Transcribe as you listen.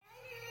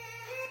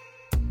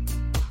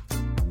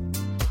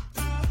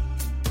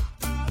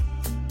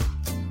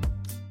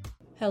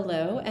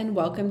Hello and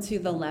welcome to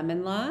The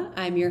Lemon Law.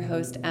 I'm your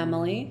host,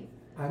 Emily.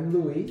 I'm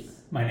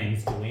Luis. My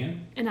name's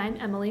Julian. And I'm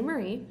Emily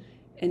Marie.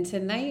 And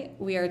tonight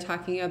we are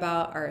talking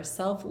about our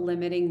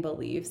self-limiting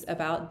beliefs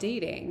about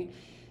dating.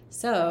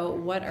 So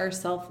what are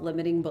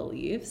self-limiting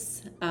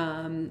beliefs?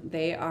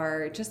 They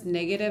are just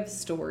negative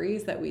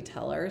stories that we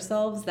tell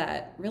ourselves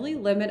that really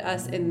limit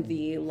us in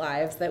the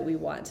lives that we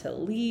want to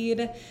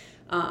lead.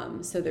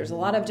 So there's a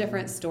lot of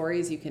different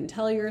stories you can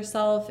tell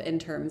yourself in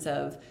terms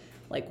of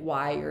like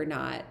why you're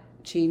not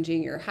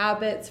changing your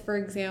habits, for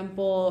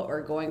example, or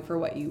going for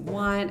what you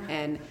want.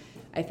 And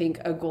I think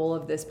a goal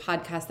of this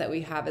podcast that we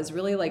have is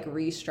really like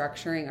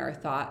restructuring our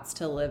thoughts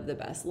to live the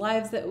best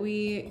lives that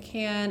we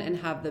can and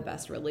have the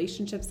best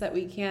relationships that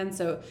we can.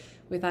 So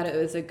we thought it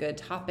was a good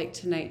topic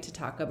tonight to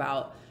talk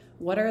about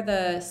what are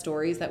the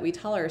stories that we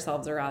tell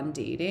ourselves around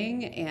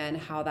dating and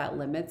how that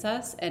limits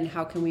us, and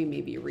how can we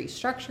maybe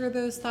restructure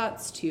those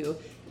thoughts to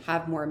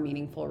have more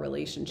meaningful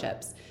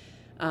relationships.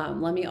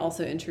 Let me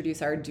also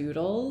introduce our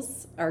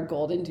doodles, our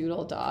golden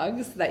doodle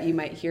dogs that you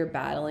might hear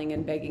battling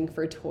and begging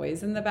for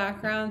toys in the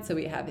background. So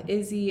we have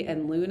Izzy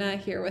and Luna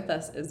here with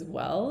us as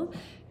well,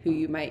 who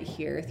you might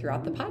hear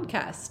throughout the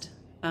podcast.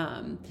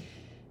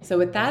 So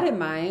with that in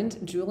mind,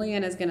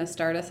 Julian is going to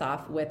start us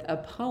off with a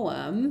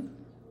poem.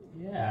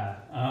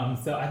 Yeah.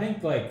 So I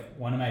think like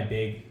one of my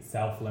big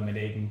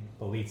self-limiting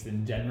beliefs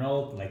in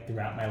general, like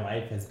throughout my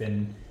life, has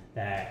been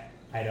that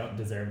I don't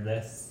deserve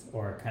this,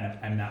 or kind of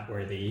I'm not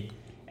worthy.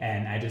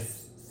 And I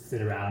just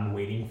sit around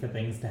waiting for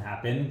things to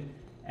happen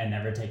and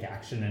never take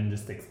action and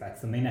just expect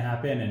something to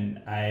happen.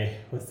 And I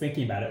was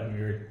thinking about it when we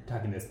were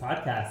talking this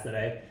podcast that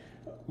I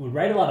would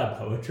write a lot of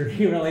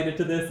poetry related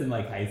to this in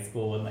like high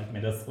school and like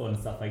middle school and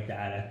stuff like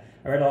that.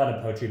 I read a lot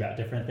of poetry about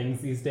different things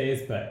these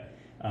days, but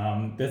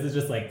this is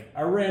just like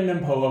a random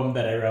poem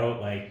that I wrote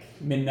like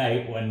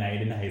midnight one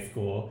night in high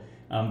school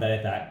that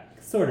I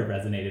thought sort of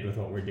resonated with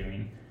what we're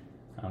doing.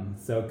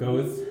 So it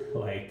goes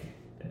like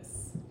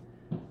this.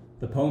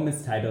 The poem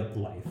is titled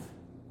Life.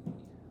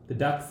 The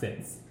duck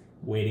sits,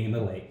 waiting in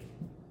the lake.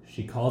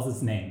 She calls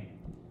his name,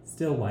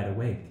 still wide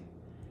awake.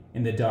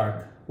 In the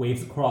dark,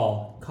 waves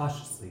crawl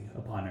cautiously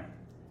upon her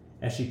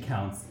as she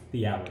counts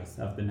the hours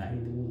of the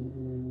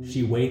night.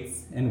 She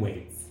waits and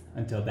waits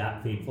until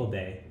that fateful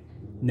day.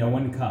 No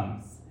one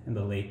comes and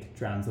the lake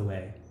drowns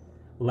away.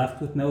 Left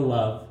with no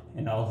love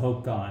and all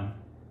hope gone,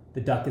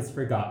 the duck is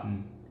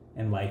forgotten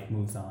and life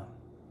moves on.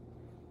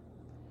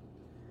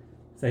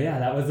 So yeah,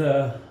 that was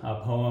a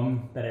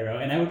poem that I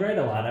wrote, and I would write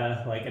a lot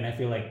of and I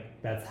feel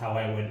like that's how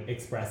I would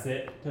express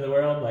it to the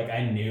world. Like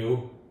I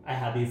knew I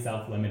had these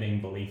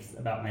self-limiting beliefs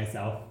about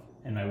myself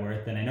and my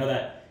worth, and I know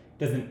that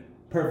doesn't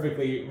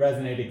perfectly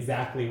resonate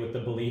exactly with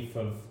the belief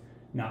of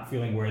not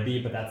feeling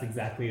worthy, but that's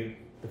exactly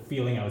the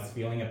feeling I was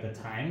feeling at the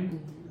time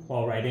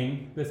while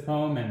writing this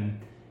poem, and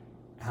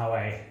how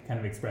I kind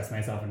of express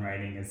myself in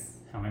writing is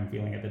how I'm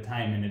feeling at the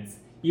time. And it's,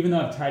 even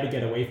though I've tried to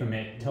get away from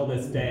it till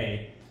this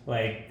day,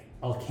 like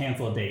I'll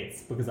cancel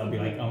dates because I'll be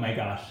like, oh my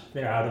gosh,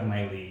 they're out of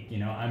my league. You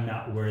know, I'm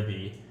not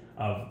worthy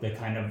of the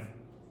kind of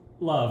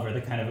love or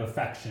the kind of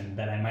affection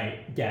that I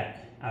might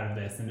get out of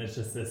this. And it's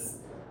just this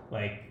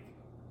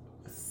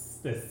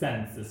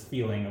sense, this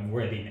feeling of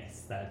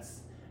worthiness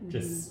that's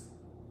just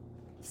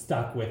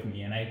stuck with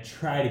me. And I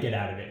try to get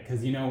out of it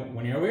because, you know,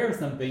 when you're aware of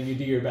something, you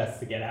do your best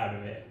to get out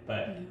of it.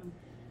 But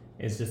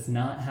it's just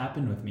not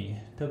happened with me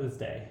till this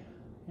day.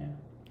 Yeah.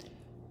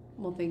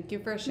 Well, thank you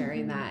for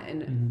sharing that.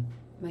 And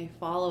my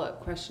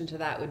follow-up question to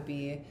that would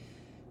be,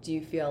 do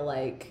you feel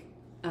like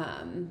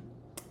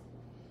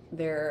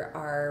there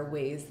are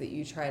ways that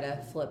you try to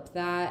flip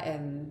that?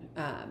 And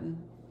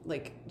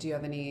do you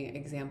have any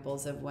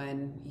examples of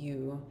when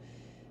you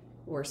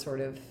were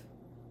sort of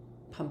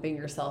pumping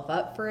yourself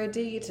up for a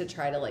date to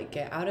try to like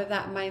get out of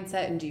that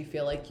mindset? And do you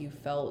feel like you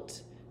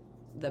felt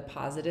the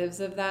positives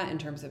of that in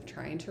terms of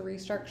trying to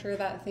restructure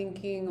that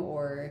thinking?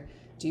 Or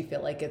do you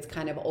feel like it's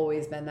kind of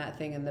always been that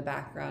thing in the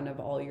background of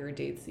all your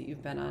dates that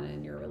you've been on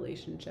in your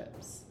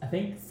relationships? I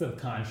think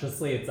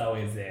subconsciously it's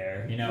always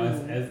there, you know,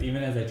 as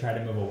even as I try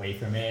to move away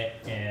from it,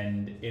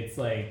 and it's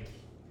like,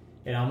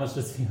 it almost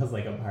just feels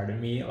like a part of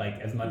me.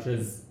 Like as much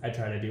as I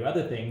try to do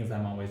other things,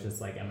 I'm always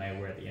just like, am I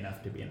worthy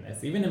enough to be in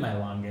this? Even in my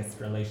longest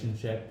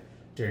relationship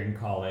during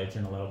college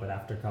and a little bit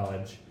after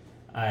college,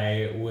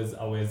 I was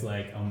always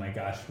like, oh my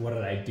gosh, what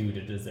did I do to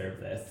deserve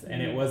this?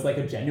 And it was like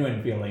a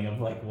genuine feeling of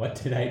like, what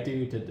did I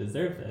do to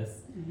deserve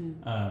this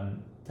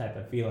type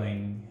of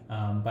feeling.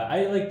 But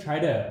I like try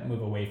to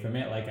move away from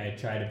it. Like I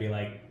try to be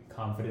like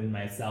confident in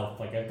myself.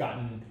 Like I've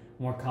gotten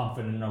more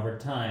confident over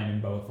time in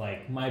both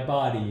like my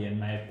body and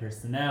my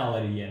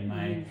personality and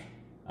my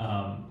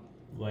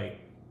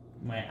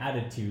my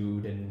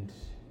attitude and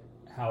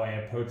how I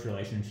approach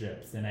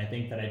relationships. And I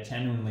think that I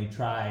genuinely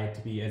try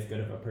to be as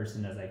good of a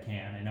person as I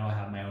can. I know I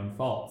have my own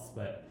faults,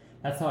 but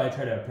that's how I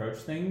try to approach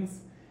things.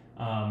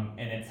 And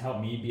it's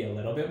helped me be a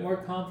little bit more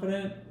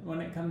confident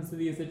when it comes to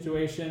these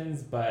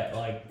situations. But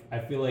like, I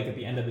feel like at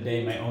the end of the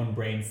day, my own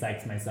brain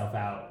psychs myself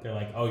out. They're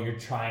like, oh, you're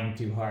trying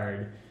too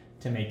hard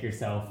to make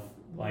yourself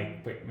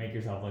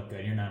look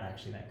good. You're not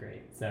actually that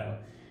great. So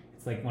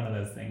it's like one of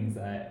those things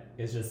that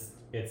is just,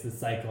 it's a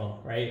cycle,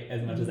 right?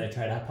 As much as I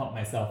try to pump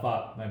myself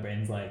up, my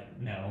brain's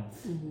like, no,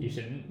 you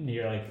shouldn't.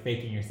 You're like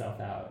faking yourself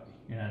out.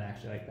 You're not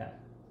actually like that.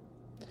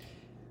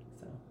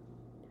 So.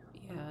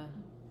 Yeah.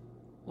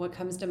 What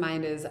comes to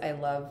mind is I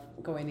love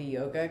going to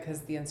yoga because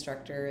the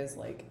instructor is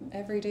like,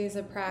 every day's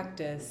a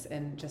practice.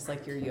 And just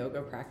like your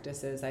yoga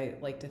practices, I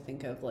like to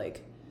think of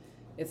like,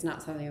 it's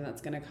not something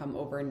that's going to come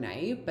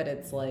overnight, but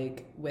it's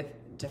like with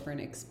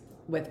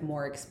with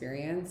more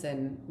experience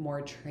and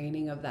more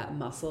training of that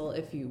muscle,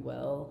 if you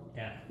will,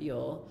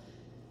 you'll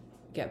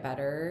get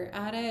better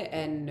at it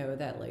and know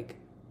that like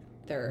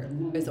there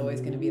is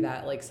always going to be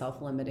that like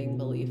self-limiting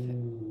belief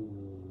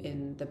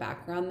in the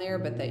background there,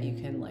 but that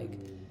you can like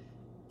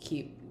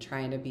keep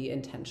trying to be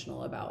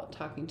intentional about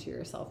talking to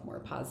yourself more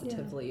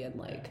positively and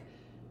like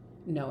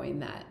knowing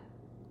that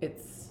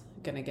it's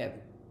going to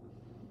get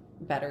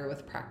better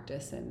with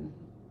practice and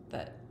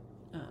that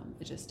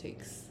it just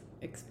takes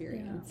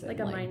experience. Like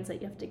a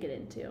mindset you have to get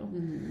into.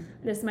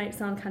 This might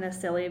sound kind of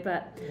silly,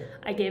 but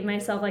I gave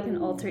myself like an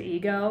alter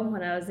ego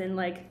when I was in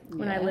like,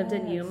 when I lived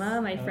in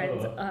Yuma. My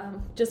friends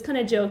just kind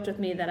of joked with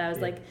me that I was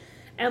like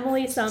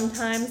Emily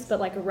sometimes, but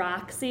like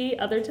Roxy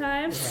other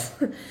times.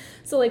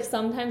 So like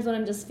sometimes when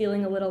I'm just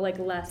feeling a little like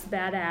less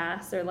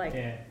badass or like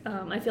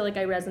I feel like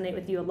I resonate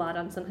with you a lot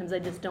on sometimes I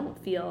just don't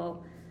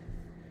feel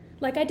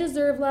like I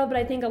deserve love, but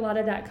I think a lot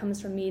of that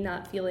comes from me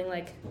not feeling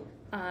like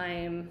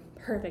I'm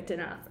perfect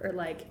enough or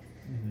like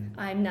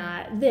I'm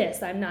not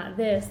this,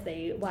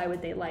 why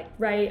would they like,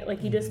 right?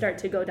 Like you just start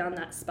to go down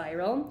that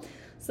spiral.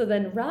 So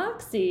then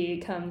Roxy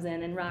comes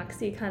in and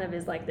Roxy kind of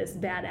is like this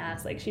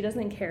badass, like she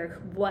doesn't care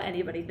what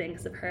anybody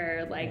thinks of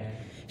her, like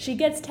she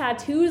gets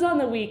tattoos on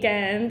the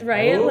weekend,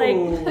 right? Like,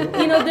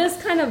 you know,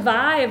 this kind of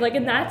vibe, like,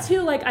 and that's who,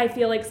 like, I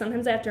feel like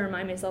sometimes I have to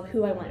remind myself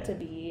who I want to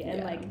be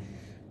and like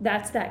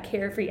that's that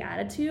carefree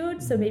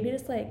attitude. So maybe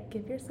just like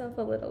give yourself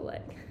a little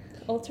like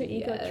alter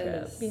ego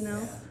trip, you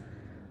know?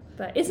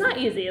 But it's not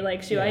easy.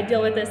 Like, I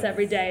deal with this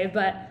every day,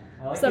 but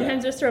like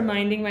sometimes just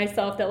reminding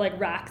myself that like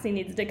Roxy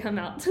needs to come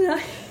out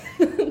tonight.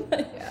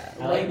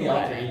 I like the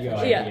alter ego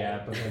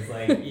idea because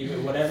like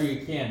even whatever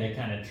you can to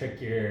kind of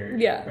trick your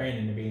brain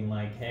into being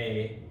like,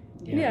 hey,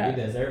 you know, you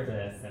deserve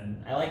this,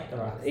 and I like the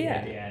Roxy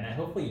idea, and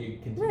hopefully you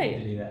continue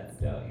to do that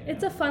still. You know?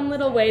 It's a fun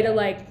little way to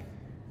like,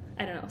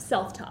 I don't know,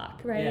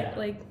 self-talk, right? Yeah.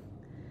 Like.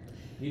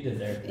 You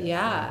deserve this.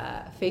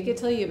 Yeah, fake it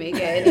till you make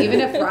it. And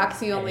even if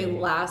Roxy only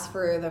lasts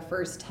for the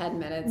first 10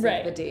 minutes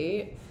of the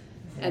date,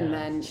 and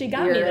then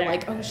you're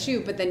like, oh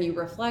shoot, but then you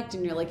reflect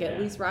and you're like, at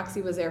least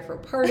Roxy was there for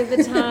part of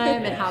the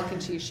time, and how can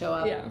she show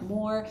up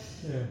more?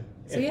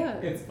 So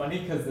it's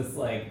funny because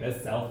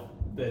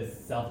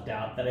this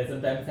self-doubt that I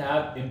sometimes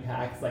have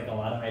impacts like a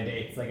lot of my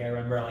dates. Like I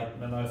remember like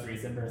the most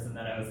recent person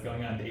that I was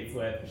going on dates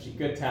with, she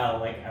could tell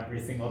like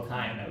every single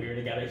time that we were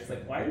together, she's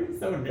like, why are you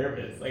so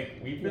nervous? Like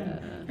we've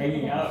been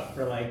hanging out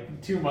for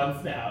like 2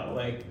 months now.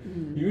 Like,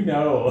 you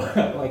know,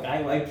 like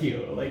I like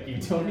you. Like you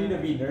don't need to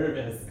be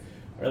nervous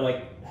or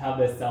like have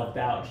this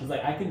self-doubt. She's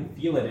like, I can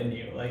feel it in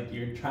you. Like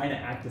you're trying to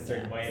act a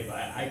certain way, but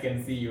I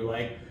can see you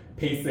like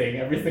pacing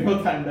every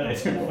single time that I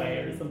turn away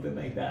or something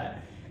like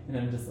that. And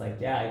I'm just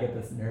like, I get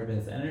this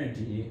nervous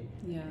energy,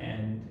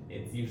 and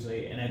it's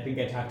usually, and I think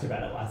I talked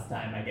about it last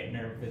time, I get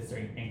nervous or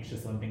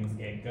anxious when things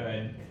get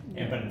good,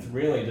 but it's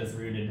really just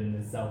rooted in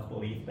this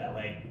self-belief that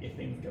like, if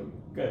things go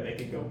good, they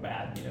could go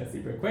bad, you know,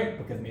 super quick,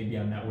 because maybe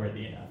I'm not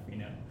worthy enough, you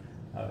know,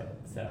 of it,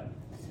 so.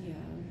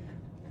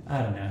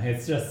 I don't know,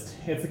 it's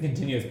a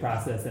continuous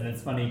process, and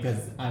it's funny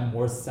because I'm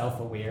more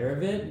self-aware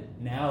of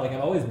it now, like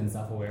I've always been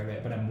self-aware of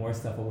it, but I'm more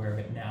self-aware of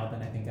it now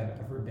than I think I've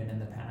ever been in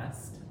the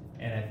past.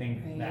 And I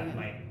think that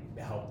might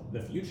help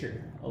the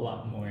future a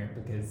lot more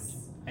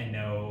because I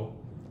know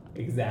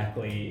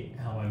exactly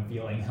how I'm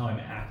feeling, how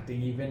I'm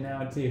acting even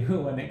now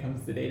too when it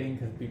comes to dating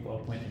because people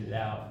have pointed it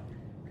out,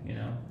 you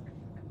know.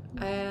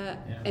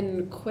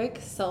 And quick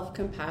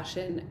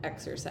self-compassion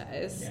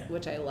exercise,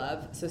 which I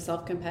love. So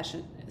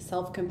self-compassion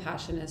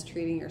is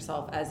treating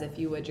yourself as if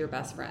you would your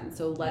best friend.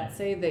 So let's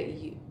say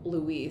that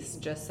Luis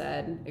just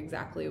said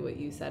exactly what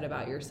you said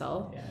about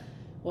yourself.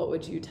 What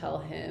would you tell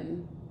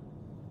him?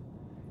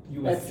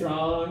 You was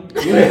strong.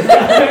 You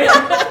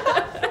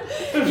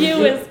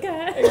was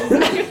good.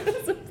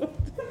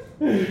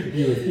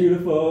 You was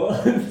beautiful.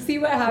 See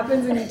what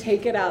happens when you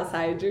take it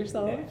outside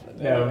yourself?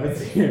 No, but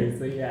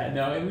seriously, and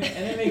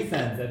it makes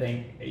sense. I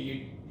think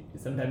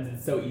sometimes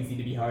it's so easy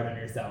to be hard on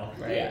yourself,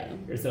 right? Yeah.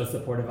 You're so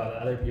supportive of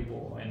other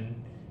people, and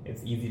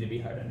it's easy to be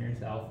hard on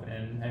yourself,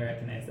 and I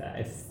recognize that.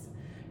 I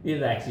need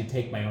to actually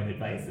take my own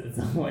advice at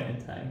some point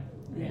in time.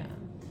 Yeah.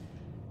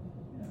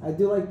 I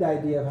do like the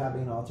idea of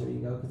having an alter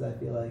ego because I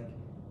feel like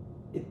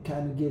it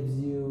kind of gives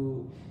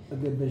you a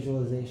good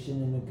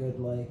visualization and a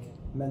good like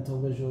mental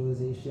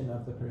visualization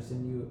of the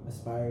person you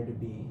aspire to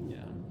be.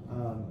 Yeah.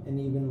 And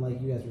even like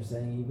you guys were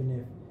saying, even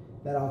if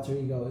that alter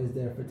ego is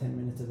there for 10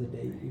 minutes of the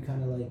date, you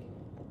kind of like,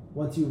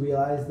 once you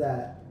realize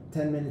that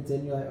 10 minutes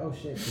in, you're like, oh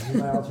shit, this is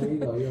my alter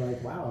ego. You're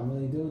like, wow, I'm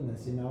really doing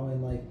this, you know?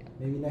 And like,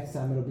 maybe next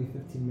time it'll be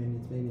 15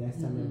 minutes, maybe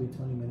next time it'll be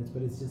 20 minutes,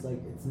 but it's just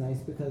like, it's nice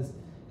because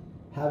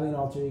having an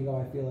alter ego,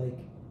 I feel like,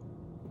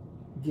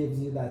 gives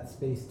you that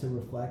space to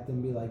reflect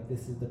and be like,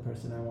 this is the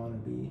person I want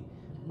to be.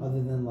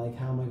 Other than like,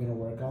 how am I going to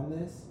work on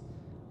this?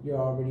 You're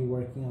already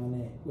working on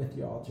it with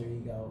your alter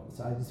ego.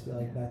 So I just feel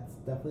like that's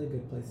definitely a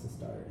good place to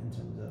start in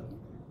terms of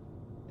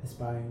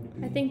aspiring to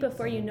be. I think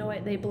before you know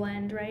it, they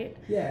blend, right?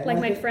 Yeah. Like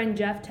my friend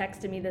Jeff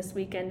texted me this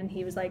weekend and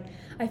he was like,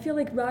 I feel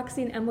like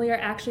Roxy and Emily are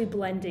actually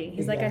blending.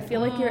 He's like, I feel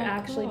like you're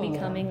actually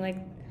becoming like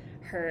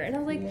her. And I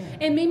was like,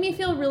 it made me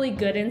feel really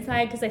good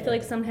inside because I feel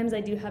like sometimes I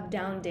do have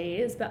down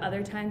days, but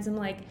other times I'm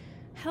like,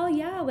 hell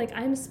yeah, like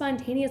I'm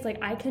spontaneous, like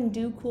I can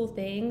do cool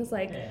things,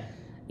 like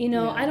you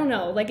know, I don't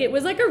know, like it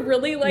was like a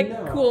really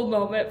cool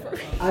moment for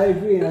me. I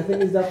agree, and I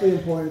think it's definitely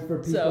important for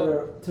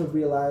people to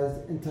realize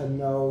and to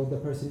know the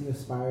person you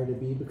aspire to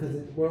be, because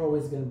we're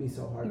always going to be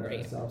so hard on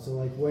ourselves. So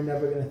like we're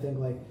never going to think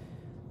like,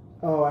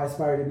 oh, I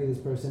aspire to be this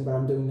person, but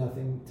I'm doing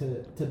nothing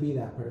to be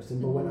that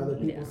person. But when other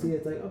people see it,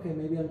 it's like, okay,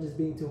 maybe I'm just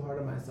being too hard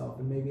on myself.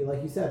 And maybe,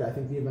 like you said, I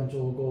think the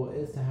eventual goal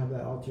is to have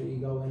that alter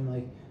ego and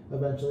like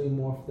eventually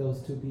morph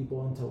those two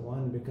people into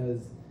one,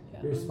 because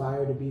you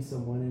aspire to be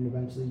someone and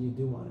eventually you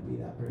do want to be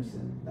that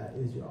person that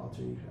is your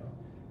alter ego.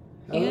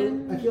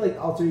 And I feel like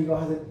alter ego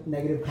has a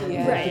negative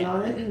connotation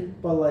on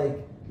it, but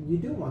like you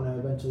do want to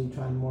eventually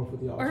try and morph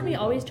with the alter ego. Aren't we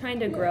always trying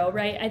to grow,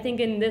 right? I think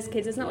in this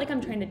case, it's not like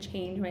I'm trying to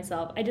change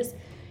myself.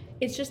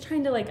 It's just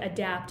trying to like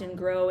adapt and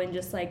grow and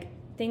just like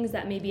things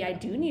that maybe I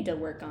do need to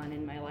work on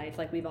in my life,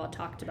 like we've all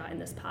talked about in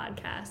this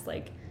podcast.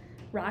 Like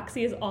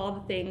Roxy is all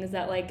the things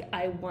that like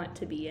I want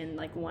to be and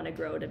like want to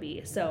grow to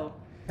be. So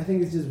I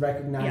think it's just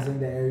recognizing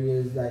the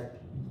areas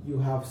that you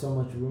have so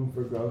much room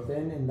for growth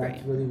in, and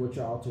that's really what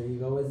your alter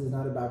ego is. It's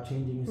not about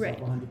changing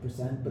yourself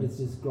 100%, but it's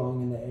just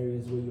growing in the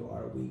areas where you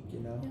are weak,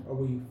 you know, or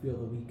where you feel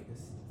the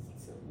weakest.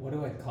 So what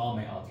do I call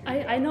my alter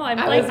ego? I know, I'm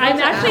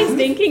actually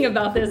thinking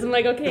about this. I'm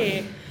like,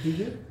 okay. Did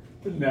you?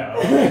 No.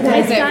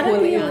 It's gotta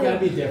be it's gotta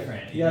be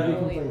different. You gotta be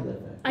completely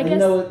different. I guess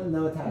no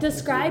attachment.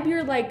 describe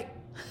your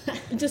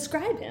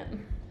describe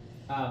him.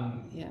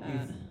 He's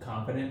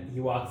confident.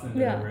 He walks into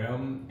the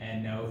room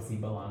and knows he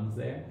belongs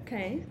there.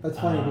 Okay. That's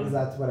funny because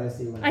that's what I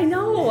see when I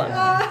know.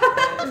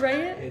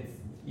 Right? It's,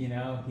 you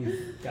know,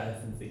 he's got a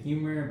sense of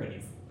humor, but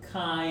he's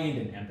kind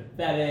and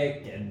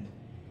empathetic, and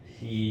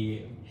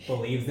he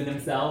believes in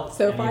himself.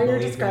 So far you're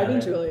describing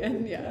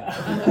Julian.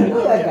 I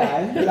know that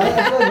guy. I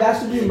feel like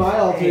that should be my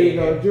alter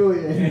ego,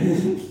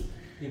 Julian.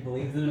 He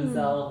believes in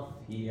himself.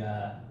 He's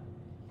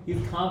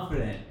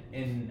confident.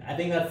 And I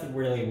think that's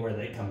really where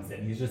that comes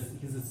in.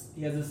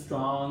 He has a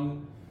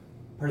strong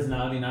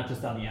personality, not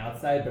just on the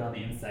outside, but on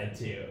the inside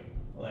too.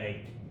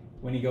 Like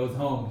when he goes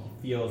home,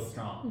 he feels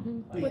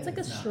strong. Mm-hmm. What's like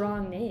a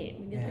strong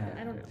name?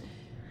 I don't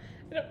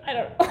know. I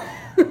don't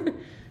know.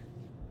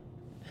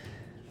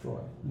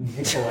 Troy.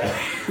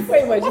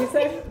 Wait, what'd you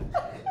say?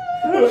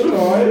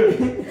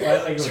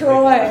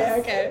 Troy.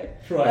 Okay.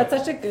 Troy. That's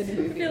such a good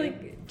movie.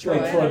 Like Troy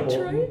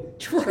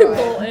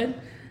Bolton.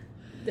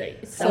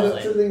 So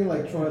I'm thinking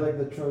like Troy, like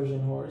the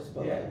Trojan horse,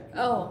 but like.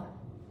 Oh.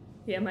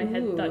 Yeah, my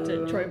head thought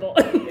to Troy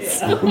Bolton.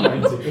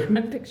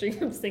 I'm picturing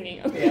him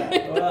singing on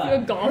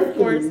a golf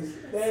course.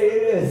 There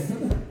it is.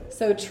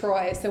 So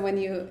Troy. So when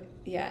you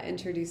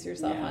introduce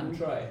yourself on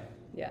Troy.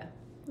 Yeah.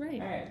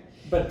 Right. All right.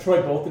 But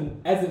Troy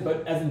Bolton, as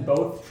in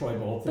both Troy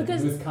Bolton,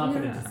 because, who's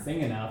confident to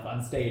sing enough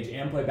on stage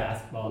and play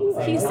basketball at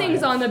the same time. He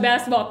sings on the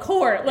basketball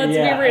court. Let's be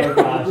real.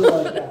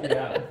 Oh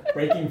gosh.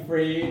 Breaking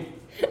free.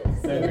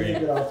 So great.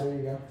 Good alter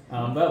ego.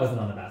 But that wasn't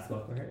on the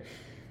basketball court.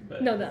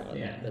 But, no, that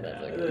wasn't. But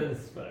that's okay.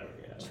 Whatever.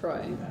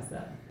 Troy.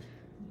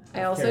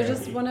 I also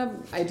just want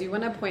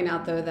to point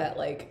out though that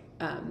like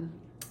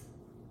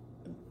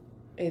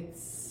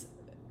it's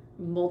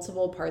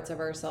multiple parts of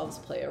ourselves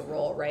play a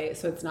role, right?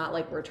 So it's not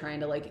like we're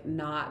trying to like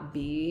not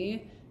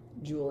be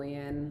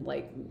Julian,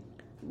 like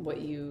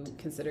what you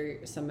consider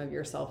some of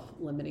your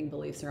self-limiting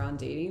beliefs around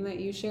dating that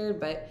you shared,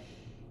 but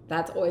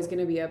that's always going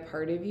to be a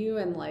part of you,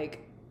 and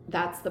like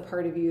that's the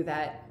part of you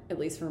that, at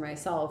least for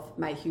myself,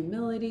 my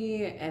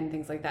humility and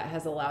things like that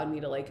has allowed me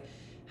to like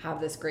have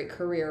this great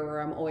career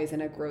where I'm always in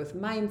a growth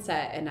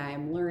mindset and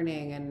I'm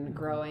learning and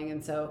growing.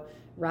 And so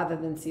rather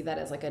than see that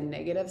as like a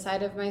negative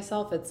side of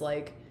myself, it's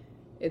like,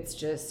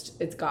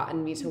 it's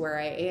gotten me to where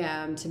I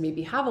am to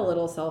maybe have a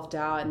little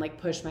self-doubt and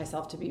like push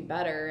myself to be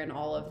better and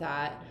all of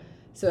that.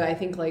 So I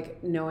think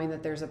like knowing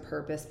that there's a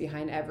purpose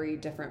behind every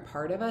different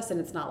part of us, and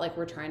it's not like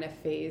we're trying to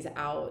phase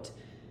out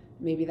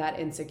maybe that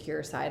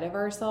insecure side of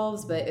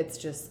ourselves, but it's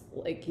just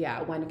like,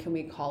 when can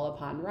we call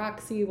upon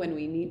Roxy when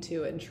we need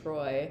to, and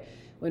Troy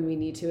when we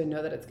need to, and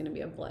know that it's going to be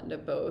a blend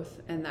of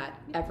both, and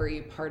that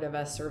every part of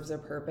us serves a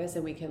purpose,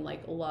 and we can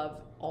like love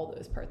all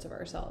those parts of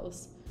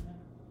ourselves.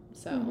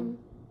 So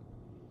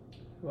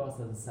who else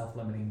has a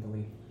self-limiting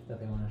belief that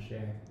they want to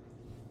share?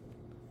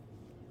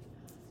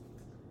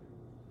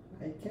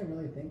 I can't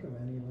really think of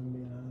any of them,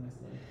 being honest.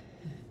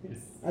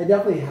 I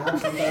definitely have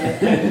some.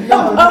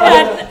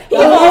 He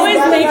always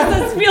makes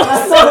us feel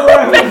so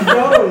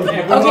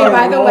bad. Okay,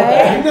 by the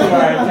way,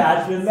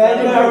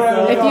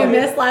 if you no.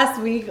 missed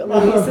last week,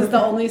 Luis is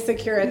the only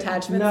secure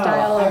attachment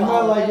style of I'm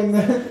all not like of in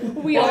it.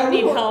 the. We all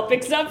need help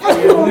except I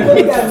for don't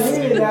think I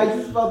need it. I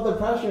just felt the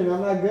pressure, and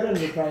I'm not good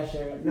under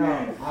pressure.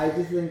 No, I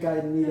just think I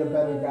need a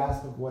better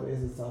grasp of what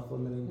is a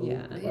self-limiting belief.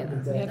 Yeah. If I can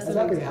We say. have I some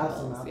definitely have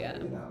some examples, out yeah.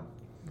 there, you know.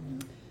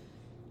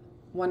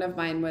 One of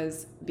mine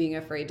was being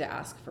afraid to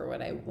ask for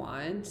what I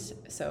want.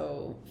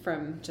 So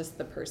from just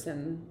the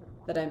person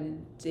that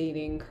I'm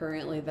dating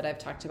currently that I've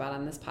talked about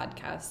on this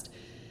podcast,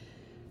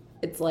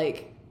 it's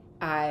like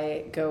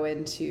I go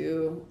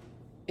into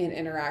an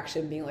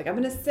interaction being like, I'm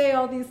going to say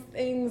all these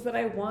things that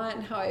I want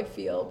and how I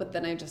feel, but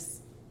then I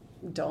just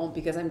don't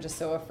because I'm just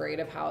so afraid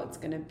of how it's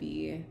going to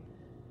be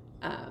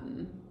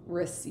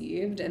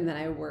received. And then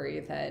I worry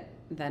that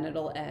then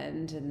it'll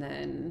end and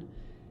then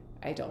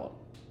I don't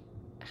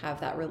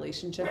have that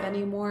relationship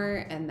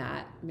anymore, and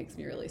that makes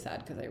me really sad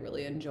because I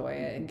really enjoy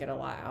it and get a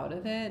lot out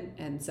of it.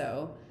 And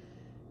so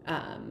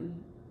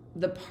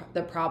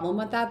the problem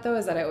with that though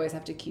is that I always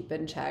have to keep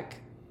in check,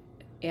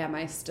 am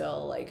I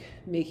still like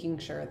making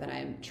sure that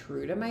I'm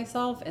true to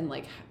myself and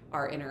like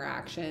our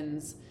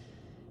interactions,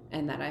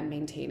 and that I'm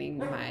maintaining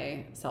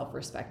my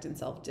self-respect and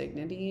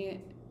self-dignity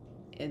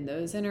in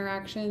those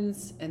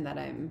interactions, and that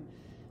I'm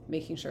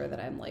making sure that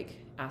I'm like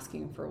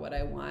asking for what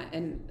I want.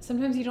 And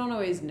sometimes you don't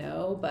always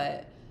know,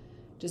 but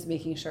just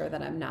making sure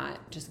that I'm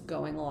not just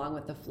going along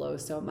with the flow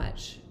so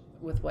much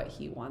with what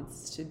he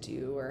wants to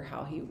do or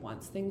how he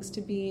wants things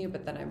to be,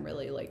 but that I'm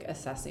really like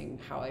assessing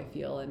how I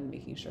feel and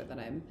making sure that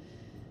I'm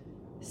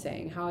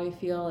saying how I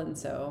feel. And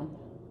so,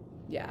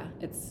 yeah,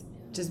 it's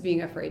just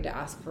being afraid to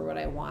ask for what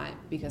I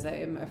want because I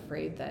am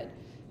afraid that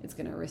it's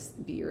going to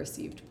be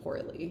received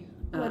poorly.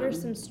 What are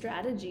some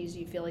strategies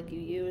you feel like you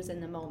use in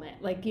the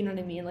moment? Like, you know what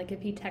I mean? Like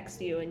if he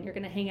texts you and you're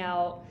going to hang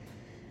out,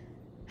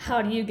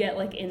 how do you get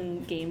like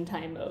in game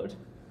time mode?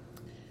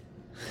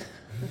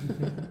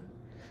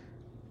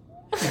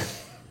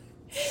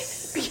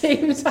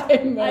 Game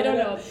time mode. I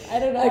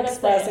don't know.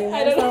 Expressing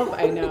myself.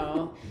 I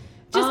know.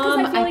 Just because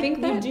I feel like think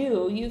you that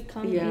do. You've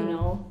come, you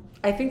know.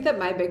 I think that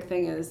my big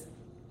thing is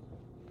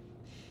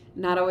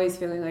not always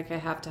feeling like I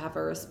have to have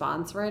a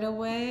response right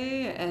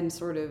away and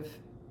sort of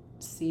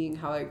seeing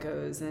how it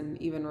goes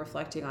and even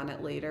reflecting on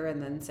it later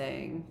and then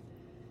saying,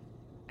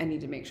 I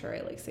need to make sure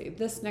I like say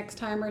this next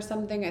time or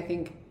something. I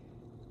think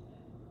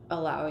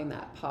allowing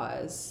that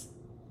pause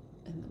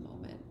in the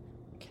moment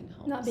can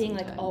help. Not being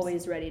sometimes. like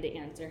always ready to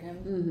answer him.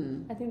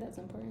 Mm-hmm. I think that's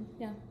important.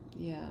 Yeah.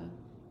 Yeah.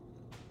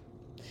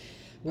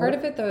 Part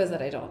of it though is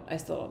that I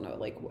still don't know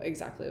like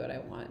exactly what I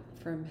want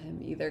from him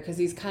either, because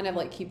he's kind of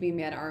like keeping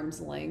me at arm's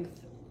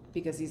length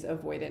because he's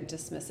avoidant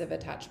dismissive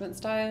attachment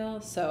style.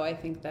 So I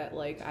think that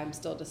like I'm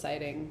still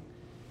deciding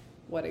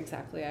what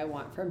exactly I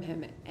want from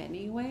him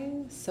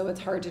anyway. So it's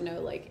hard to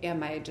know like,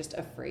 am I just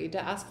afraid to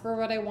ask for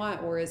what I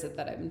want, or is it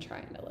that I'm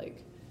trying to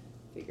like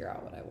figure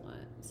out what I want?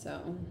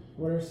 So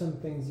what are some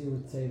things you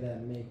would say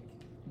that make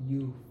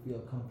you feel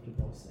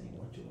comfortable saying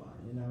what you want?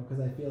 You know, because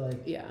I feel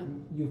like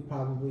you've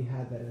probably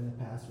had that in the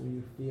past where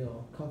you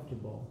feel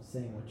comfortable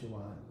saying what you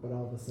want, but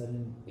all of a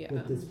sudden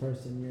with this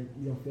person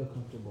you don't feel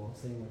comfortable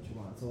saying what you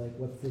want. So like,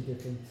 what's the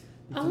difference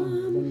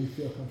between when you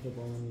feel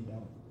comfortable and when you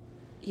don't?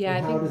 Yeah,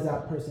 and I how think does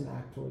that person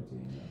act towards you?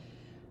 You know?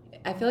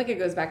 I feel like it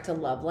goes back to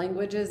love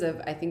languages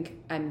of, I think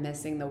I'm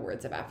missing the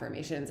words of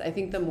affirmations. I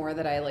think the more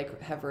that I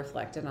like have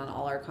reflected on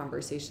all our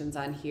conversations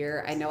on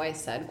here, I know I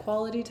said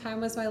quality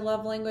time was my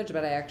love language,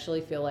 but I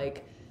actually feel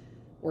like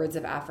words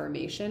of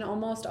affirmation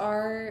almost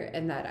are,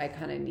 and that I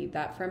kind of need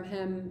that from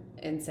him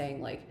and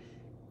saying like,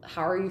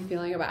 how are you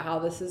feeling about how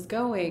this is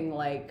going?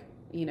 Like,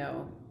 you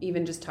know,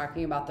 even just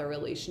talking about the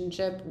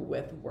relationship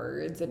with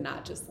words and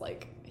not just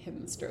like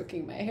him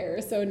stroking my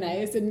hair so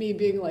nice and me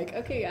being like,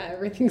 okay, yeah,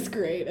 everything's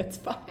great, it's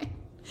fine.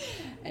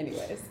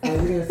 Anyways. I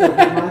was going to say,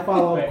 my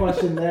follow-up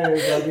question there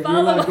is like, if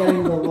you're not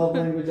getting the love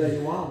language that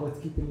you want, what's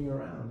keeping you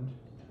around?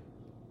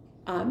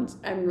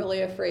 I'm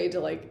really afraid to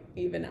like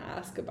even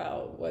ask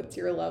about what's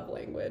your love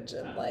language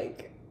and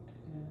like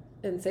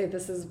and say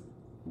this is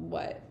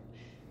what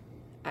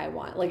I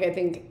want. Like I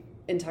think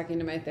in talking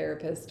to my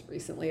therapist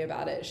recently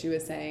about it, she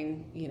was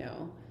saying, you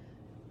know,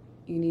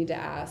 you need to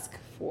ask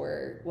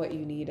for what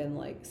you need, and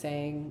like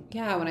saying,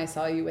 yeah, when I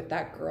saw you with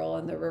that girl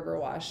in the river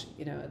wash,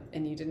 you know,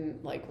 and you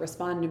didn't like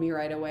respond to me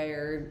right away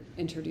or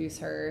introduce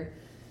her,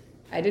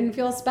 I didn't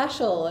feel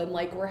special, and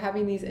like we're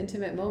having these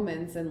intimate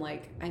moments, and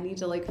like I need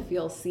to like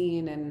feel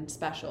seen and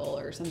special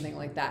or something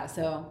like that.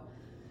 So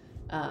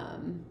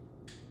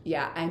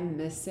yeah, I'm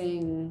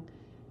missing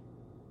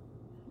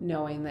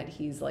knowing that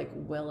he's like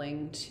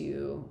willing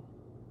to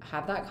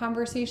have that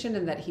conversation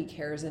and that he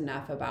cares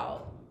enough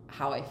about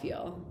how I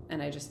feel.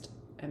 And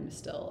I'm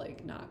still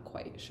like not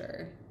quite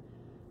sure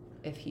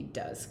if he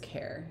does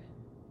care.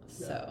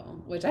 Yeah.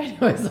 So, which I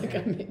know is like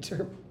a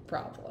major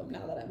problem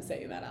now that I'm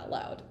saying that out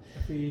loud.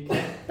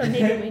 But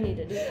maybe we need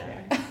to do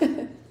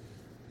that.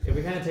 If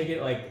we kind of take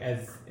it like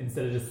as,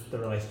 instead of just the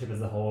relationship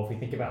as a whole, if we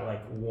think about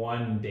like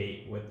one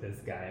date with this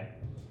guy,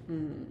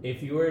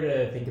 if you were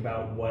to think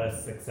about what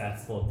a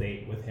successful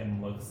date with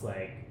him looks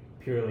like,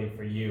 purely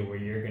for you, where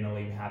you're going to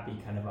leave happy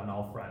kind of on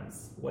all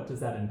fronts, what does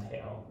that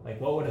entail? Like,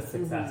 what would a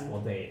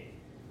successful date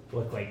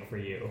look like for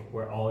you,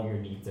 where all your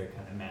needs are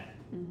kind of met?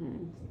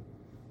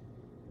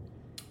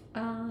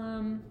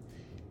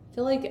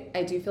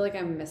 I do feel like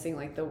I'm missing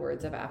like the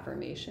words of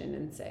affirmation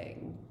and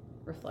saying,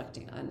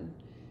 reflecting on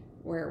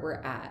where we're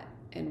at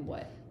and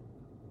what,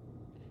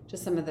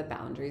 just some of the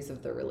boundaries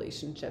of the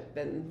relationship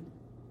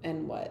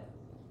and what,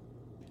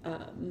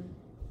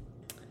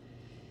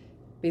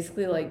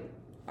 basically like,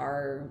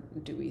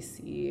 do we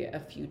see a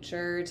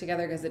future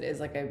together? Because it is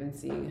like I've been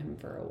seeing him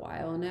for a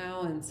while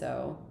now, and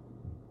so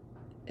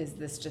is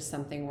this just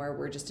something where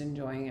we're just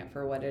enjoying it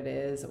for what it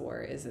is,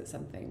 or is it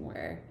something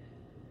where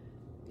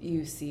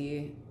you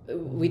see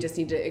we just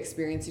need to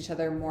experience each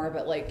other more,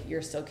 but like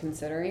you're still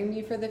considering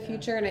me for the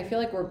future? And I feel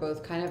like we're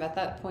both kind of at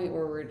that point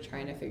where we're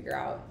trying to figure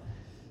out,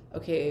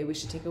 okay, we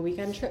should take a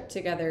weekend trip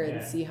together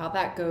and see how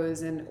that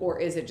goes, and or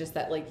is it just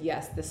that like,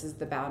 yes, this is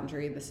the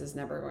boundary, this is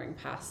never going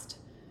past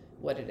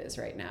what it is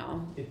right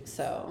now. It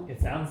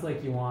sounds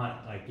like you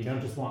want, like, you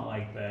don't just want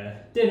like the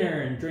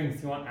dinner and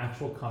drinks, you want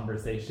actual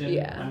conversation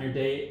on your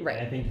date. Right.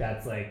 And I think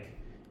that's like,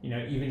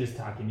 even just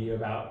talking to you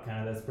about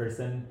kind of this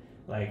person,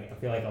 like I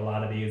feel like a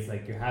lot of these,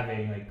 like, you're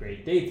having like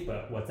great dates,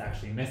 but what's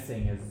actually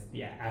missing is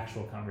the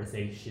actual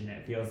conversation.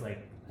 It feels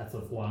like that's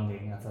what's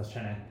longing, that's what's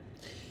trying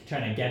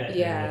to get at.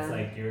 Yeah. It's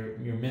like you're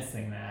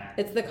missing that.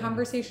 It's the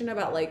conversation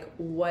about like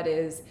what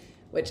is,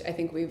 which I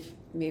think we've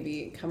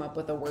maybe come up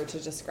with a word to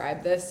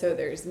describe this. So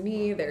there's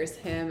me, there's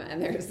him,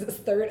 and there's this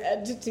third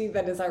entity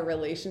that is our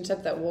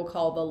relationship that we'll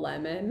call the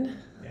lemon.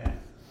 Yeah.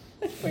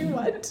 If we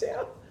want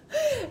to.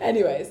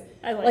 Anyways,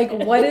 I like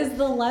it. What is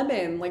the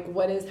lemon? Like,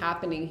 what is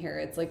happening here?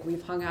 It's like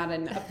we've hung out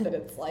enough that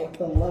it's like,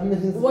 The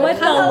lemon is what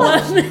the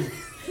lemon?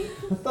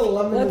 What the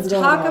lemon let's is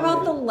going talk on about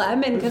here? the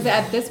lemon, because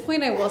at this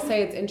point I will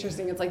say it's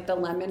interesting. It's like the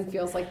lemon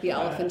feels like the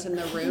elephant in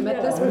the room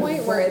at this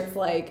point, where it's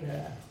like,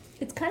 Yeah.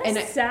 It's kind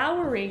of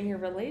souring your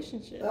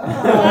relationship.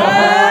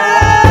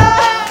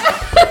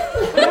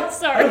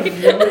 Sorry.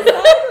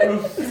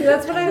 see,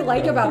 that's what I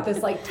like about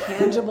this like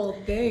tangible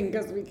thing,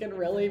 because we can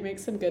really make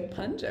some good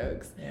pun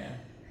jokes. Yeah.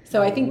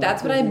 So I think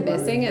that's what I'm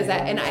Lemons missing make is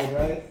that, and lemonade, I,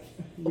 right?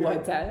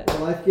 what's that?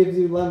 Life gives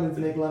you lemons,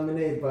 make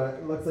lemonade, but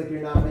it looks like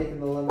you're not making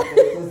the lemonade.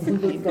 So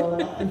something's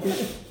going on.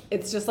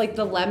 It's just like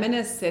the lemon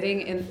is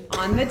sitting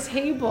on the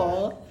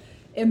table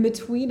in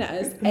between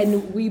us,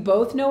 and we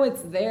both know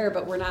it's there,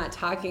 but we're not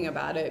talking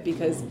about it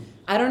because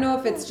I don't know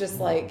if it's just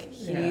like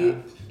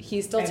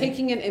he's still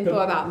taking in info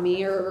about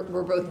me, or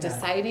we're both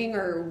deciding,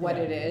 or what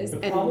it is.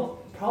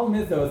 The problem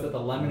is though is that the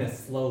lemon is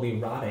slowly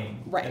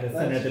rotting at the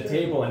center of the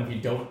table, and if you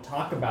don't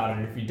talk about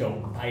it, if you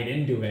don't bite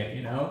into it,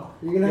 you're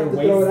gonna have to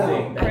throw it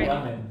wasting out. that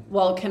lemon.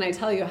 Well, can I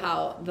tell you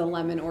how the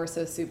lemon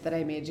orzo soup that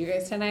I made you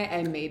guys tonight,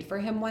 I made for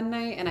him one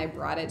night and I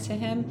brought it to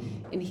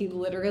him, and he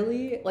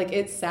literally, like,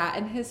 it sat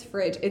in his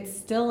fridge. It's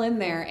still in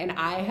there, and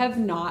I have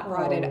not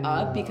brought it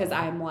up because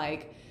I'm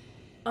like,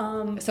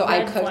 so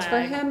I cooked for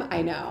him.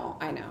 I know.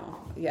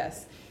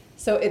 Yes.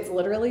 So it's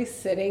literally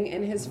sitting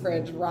in his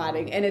fridge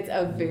rotting, and it's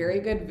a very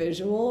good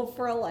visual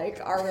for like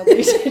our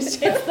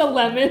relationship. It's the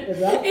lemon. Is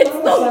that It's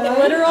from the a sign?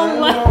 literal I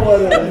don't lemon. know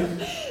what it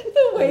is.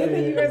 The way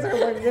that you guys are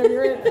looking at me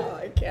right now,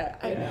 I can't.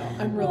 I know.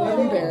 I'm really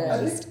Well,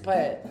 embarrassed,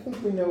 but I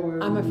think we know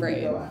where I'm we need to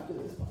afraid. go after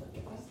this podcast.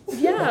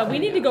 Yeah, we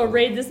need to go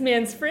raid this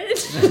man's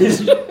fridge.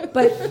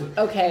 But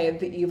okay,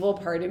 the evil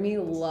part of me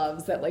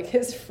loves that like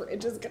his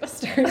fridge is gonna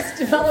start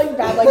smelling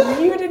bad. Like,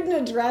 you didn't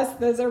address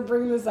this or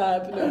bring this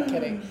up. No, I'm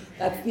kidding.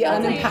 That's the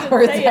That's how you should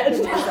unempowered say side it.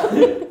 of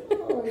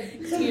myself.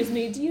 Excuse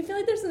me, do you feel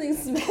like there's something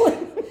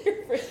smelling in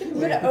your fridge? I'm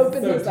gonna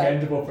open so this up.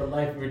 tangible for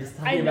life. We were just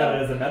I talking about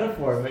know. it as a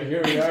metaphor, but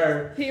here we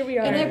are. Here we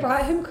are. And I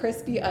brought him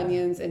crispy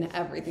onions and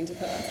everything to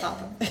put on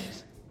top of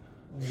it.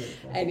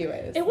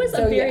 Anyways, It was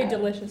so a very yeah,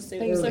 delicious soup,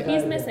 Thank so you.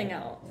 he's missing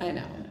out. I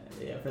know.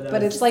 Yeah, for those.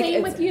 But it's like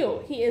Same it's, with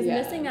you. He is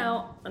yeah. missing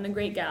out on a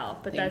great gal,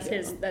 but Thank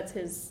that's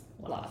you. his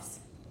loss.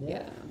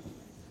 yeah.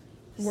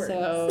 Words.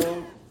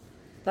 So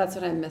that's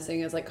what I'm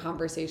missing is like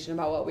conversation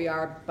about what we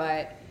are,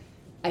 but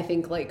I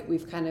think like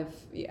we've kind of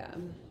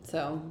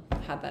so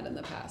had that in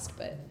the past,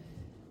 but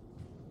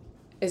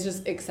it's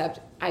just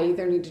I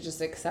either need to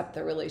just accept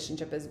the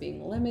relationship as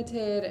being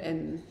limited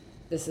and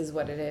this is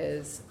what it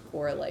is,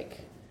 or like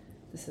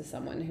this is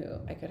someone who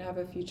I could have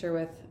a future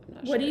with. I'm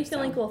not What do sure, you feel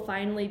so. like will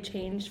finally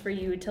change for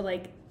you to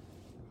like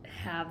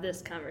have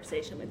this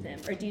conversation with him,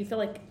 or do you feel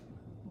like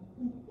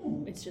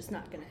it's just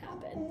not going to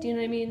happen? Do you know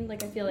what I mean?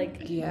 Like I feel like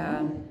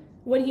Yeah.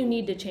 what do you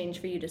need to change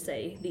for you to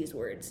say these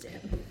words to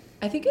him?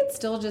 I think it's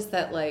still just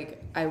that,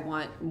 like, I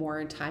want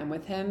more time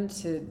with him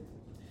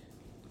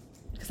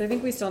because I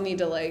think we still need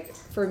to, like,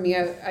 for me,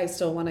 I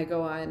still want to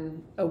go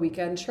on a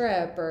weekend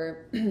trip,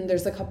 or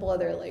there's a couple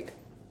other, like,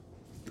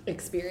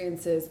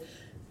 experiences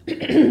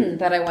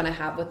that I want to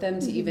have with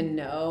him to even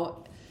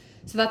know.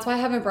 So that's why I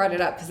haven't brought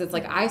it up, because it's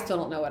like, I still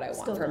don't know what I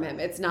want from him.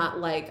 It's not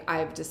like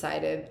I've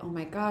decided, oh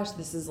my gosh,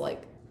 this is,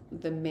 like,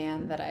 the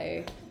man that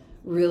I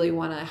really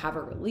want to have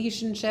a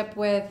relationship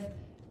with.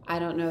 I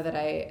don't know that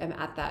I am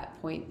at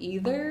that point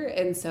either.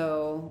 And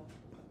so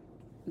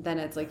then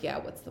it's like, yeah,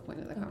 what's the point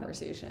of the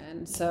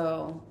conversation?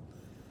 So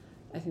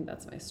I think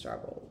that's my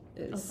struggle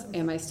is,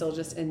 am I still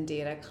just in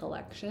data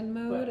collection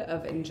mode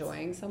of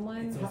enjoying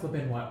someone? It's also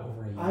been, what,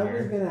 over a year? I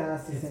was gonna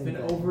ask the It's same been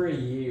thing. over a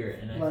year,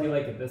 and I Like, feel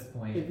like at this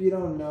point, If you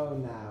don't know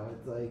now,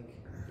 it's like,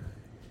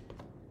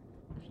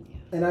 Yeah.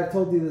 and I've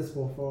told you this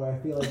before. I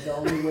feel like the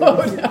only way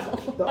Oh, this,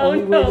 no. the Oh,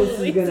 only no, way this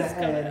is gonna Lisa's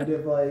gonna- end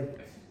if like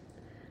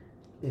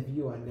if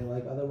you end it.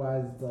 Like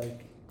otherwise, it's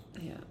like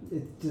Yeah.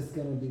 it's just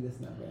gonna be this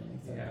never ending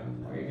cycle. yeah,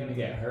 you know? or you're gonna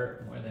get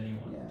hurt more than you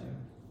want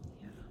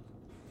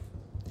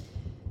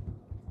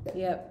Yeah.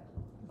 Yep.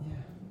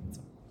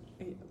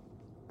 Yeah. to.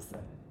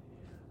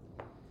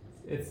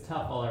 It's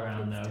tough all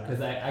around It's though,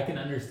 because I can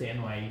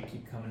understand why you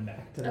keep coming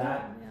back to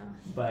that, Oh,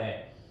 yeah.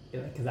 but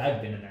because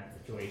I've been in that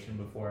situation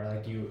before,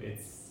 like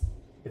it's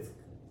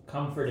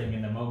comforting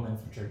in the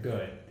moments, which are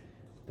good,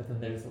 but then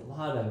there's a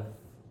lot of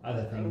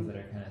other things that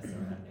are kind of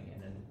surrounding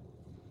it, and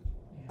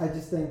I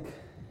just think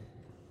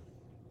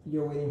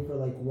you're waiting for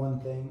like one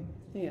thing,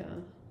 Yeah.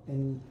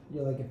 and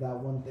you're like, if that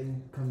one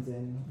thing comes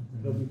in,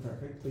 it'll be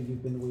perfect. But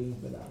you've been waiting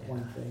for that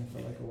one thing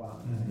for like a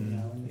while now, you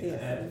know. And it's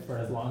Yeah, for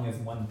as long as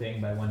One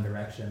Thing by One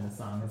Direction, the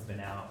song has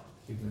been out,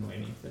 you've been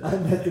waiting for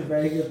that. that's a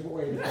very good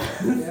way to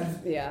put it. Yeah.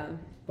 Yeah.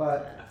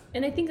 But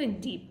And I think like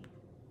deep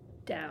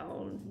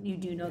down, you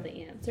do know the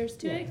answers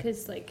to it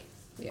because like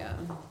Yeah.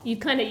 you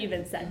kind of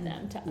even said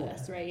them to Yeah.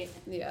 us, right?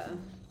 Yeah.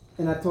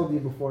 and I've told you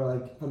before,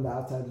 like from the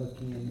outside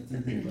looking in, it's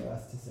easy for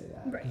us to say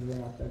that Right. because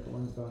we're not the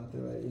ones going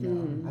through it. You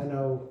know, Mhm. I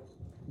know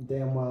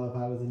damn well if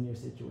I was in your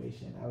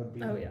situation, I would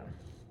be Oh yeah.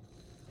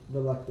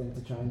 reluctant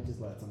to try and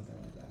just let something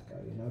like that go.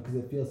 You know, because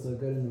it feels so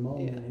good in the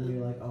moment, Yeah. and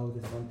you're like, oh,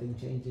 this one thing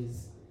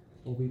changes,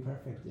 will be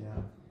perfect. You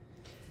know,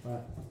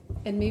 but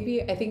And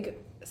maybe I think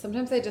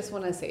sometimes I just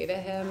want to say to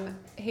him,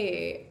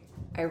 "Hey,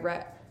 I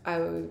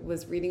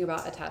was reading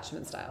about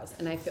attachment styles,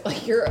 and I feel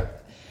like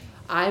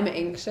I'm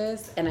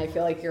anxious, and I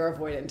feel like you're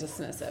avoidant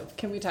dismissive.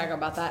 Can we talk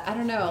about that? I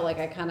don't know. Like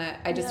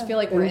I just Yeah. feel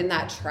like we're in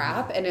that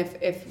trap, and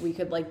if we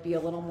could like be a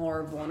little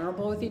more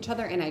vulnerable with each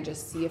other, and I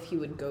just see if he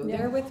would go Yeah.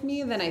 there with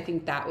me, then I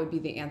think that would be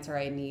the answer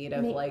I need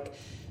of Me- like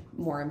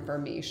more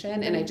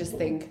information. And I just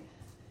think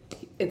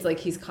it's like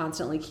he's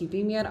constantly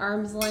keeping me at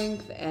arm's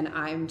length, and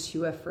I'm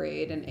too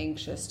afraid and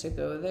anxious to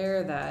go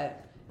there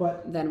that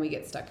but then we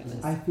get stuck in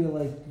this. I feel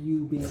like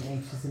you being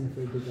anxious and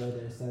afraid to go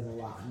there says a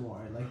lot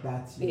more. Like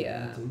that's your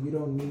Yeah. answer. You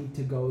don't need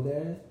to go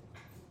there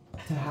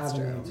to have That's an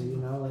true. answer. You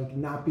know, like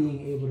not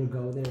being able to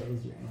go there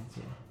is your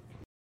answer.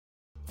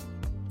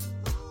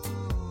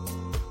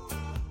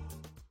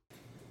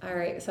 All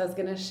right, so I was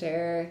gonna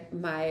share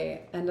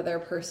another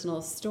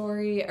personal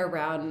story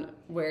around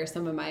where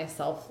some of my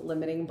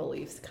self-limiting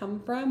beliefs come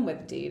from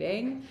with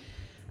dating.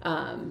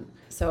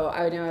 So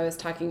I know I was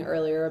talking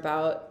earlier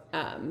about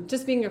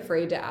just being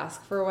afraid to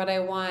ask for what I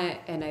want,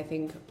 and I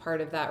think part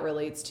of that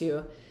relates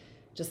to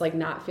just like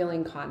not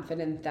feeling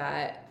confident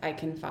that I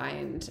can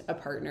find a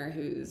partner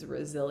who's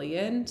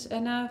resilient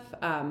enough.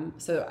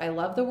 So I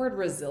love the word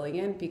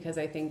resilient because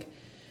I think,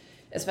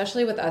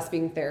 especially with us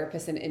being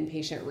therapists in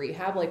inpatient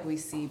rehab, like we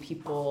see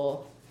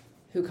people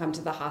who come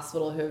to the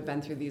hospital who have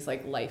been through these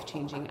like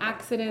life-changing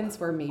accidents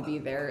where maybe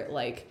they're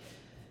like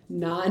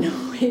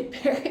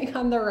non-weight bearing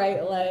on the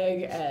right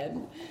leg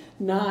and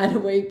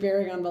non-weight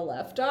bearing on the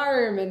left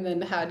arm, and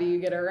then how do you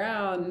get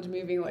around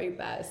moving like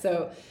that?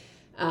 So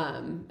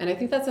and I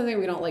think that's something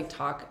we don't like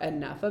talk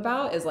enough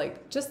about, is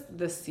like just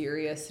the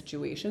serious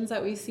situations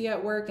that we see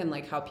at work, and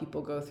like how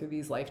people go through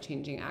these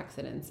life-changing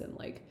accidents and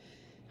like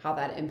how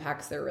that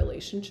impacts their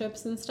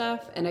relationships and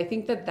stuff. And I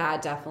think that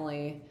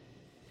definitely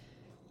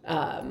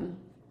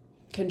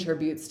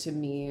contributes to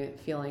me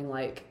feeling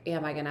like,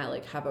 am I gonna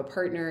like have a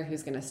partner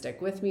who's gonna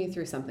stick with me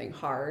through something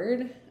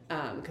hard?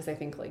 Because I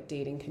think like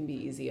dating can be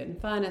easy and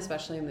fun,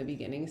 especially in the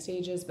beginning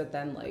stages, but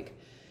then like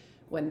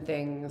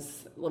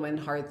when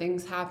hard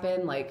things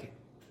happen, like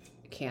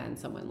can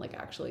someone like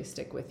actually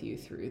stick with you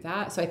through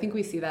that? So I think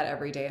we see that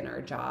every day in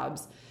our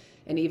jobs.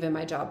 And even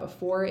my job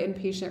before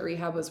inpatient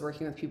rehab was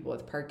working with people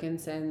with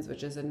Parkinson's,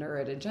 which is a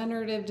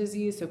neurodegenerative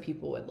disease. So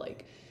people would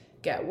like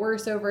get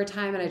worse over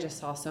time. And I just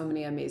saw so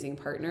many amazing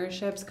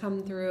partnerships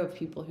come through of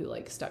people who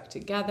like stuck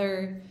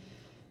together.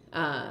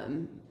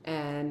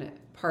 And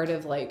part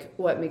of like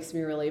what makes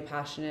me really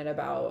passionate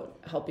about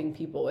helping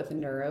people with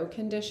neuro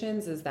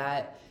conditions is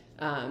that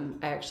I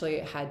actually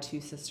had 2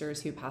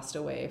 sisters who passed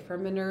away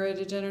from a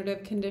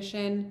neurodegenerative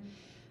condition.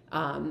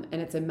 And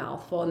it's a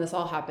mouthful. And this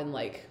all happened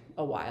like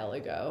a while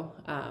ago.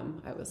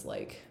 I was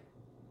like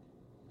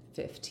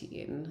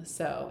 15,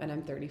 and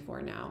I'm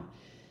 34 now.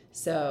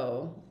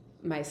 So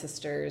my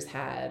sisters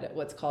had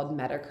what's called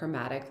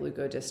metachromatic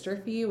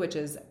leukodystrophy, which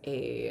is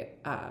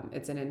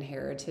it's an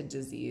inherited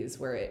disease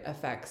where it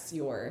affects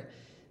your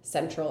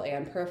central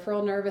and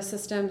peripheral nervous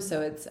system.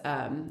 So it's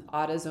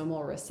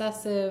autosomal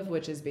recessive,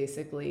 which is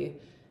basically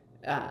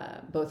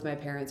both my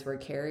parents were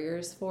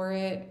carriers for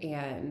it.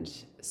 And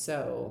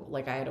so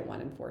like I had a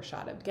 1 in 4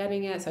 shot of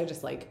getting it. So I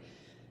just like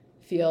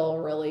feel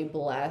really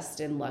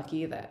blessed and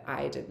lucky that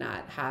I did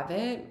not have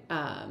it.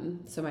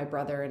 So my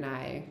brother and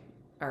I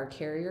are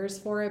carriers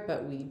for it,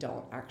 but we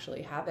don't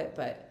actually have it.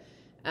 But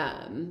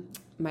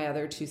my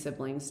other two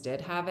siblings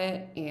did have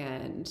it,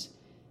 and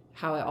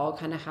how it all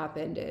kind of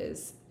happened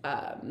is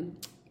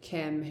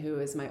Kim, who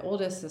is my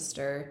oldest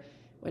sister,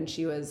 when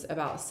she was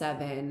about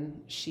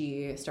 7,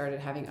 she started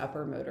having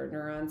upper motor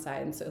neuron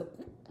signs, so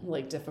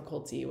like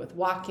difficulty with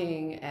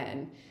walking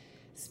and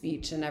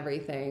speech and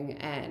everything.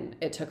 And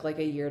it took like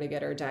a year to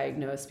get her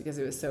diagnosed because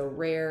it was so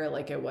rare.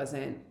 Like it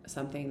wasn't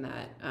something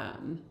that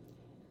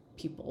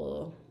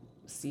people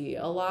see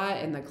a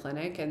lot in the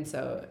clinic. And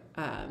so,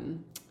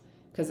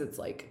 because it's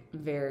like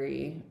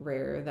very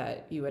rare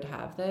that you would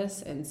have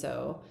this. And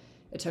so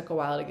it took a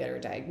while to get her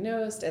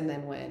diagnosed. And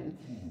then when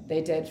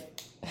they did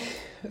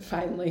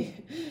finally,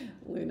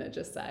 Luna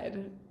just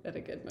sighed at a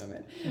good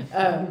moment.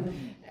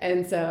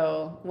 And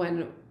so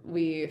when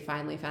we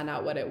finally found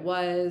out what it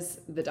was,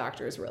 the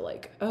doctors were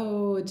like,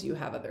 oh, do you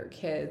have other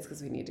kids?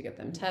 Because we need to get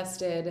them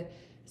tested.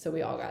 So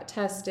we all got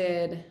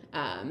tested.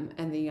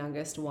 And the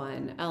youngest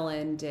one,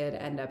 Ellen, did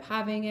end up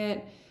having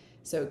it.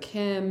 So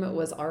Kim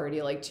was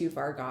already like too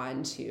far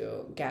gone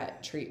to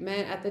get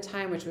treatment at the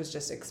time, which was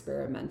just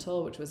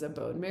experimental, which was a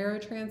bone marrow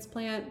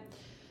transplant.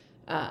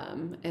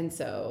 And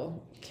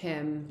so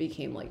Kim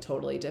became like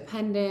totally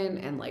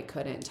dependent and like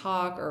couldn't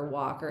talk or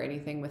walk or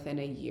anything within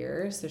a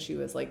year. So she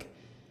was like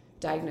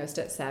diagnosed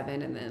at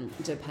 7 and then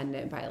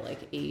dependent by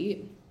like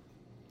 8.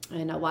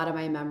 And a lot of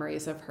my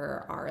memories of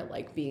her are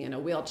like being in a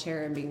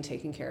wheelchair and being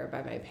taken care of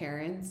by my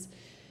parents.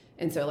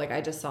 And so like I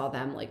just saw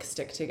them like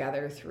stick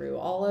together through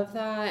all of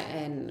that,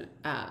 and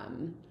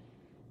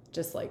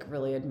just like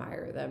really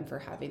admire them for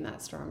having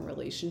that strong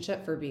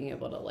relationship, for being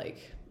able to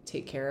like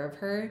take care of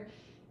her.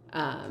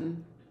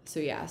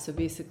 So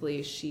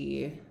basically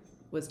she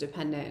was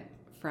dependent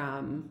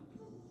from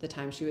the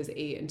time she was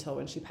 8 until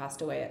when she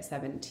passed away at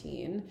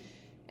 17.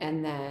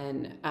 And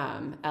then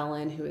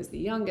Ellen, who is the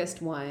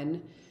youngest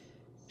one,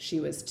 she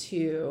was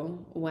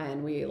 2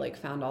 when we like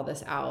found all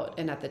this out.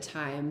 And at the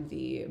time,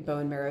 the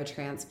bone marrow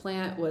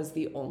transplant was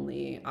the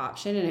only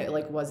option, and it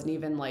like wasn't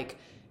even like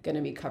going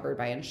to be covered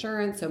by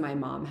insurance. So my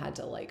mom had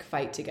to like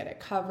fight to get it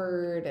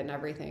covered and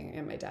everything,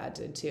 and my dad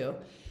did too.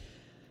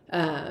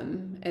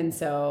 And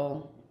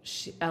so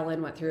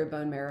Ellen went through a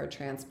bone marrow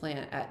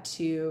transplant at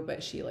 2,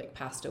 but she like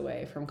passed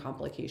away from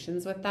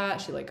complications with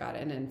that. She like got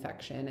an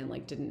infection and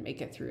like didn't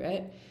make it through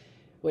it,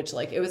 which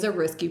like it was a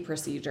risky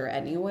procedure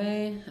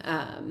anyway.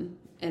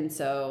 And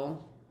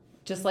so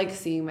just like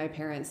seeing my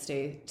parents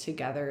stay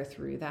together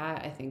through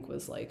that, I think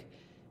was like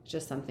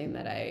just something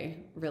that I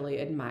really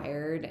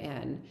admired.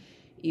 And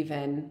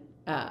even,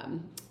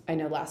 I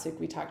know last week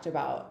we talked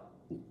about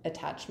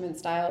attachment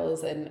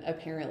styles, and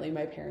apparently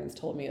my parents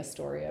told me a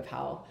story of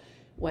how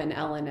when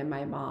Ellen and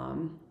my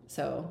mom,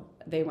 so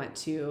they went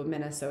to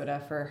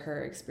Minnesota for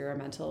her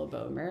experimental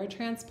bone marrow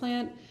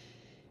transplant.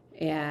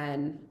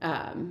 And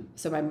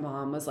so my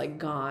mom was like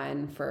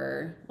gone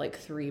for like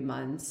 3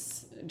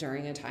 months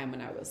during a time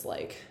when I was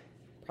like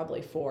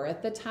probably 4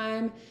 at the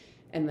time.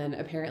 And then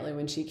apparently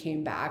when she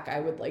came back, I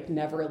would like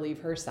never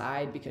leave her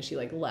side because she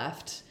like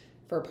left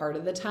for part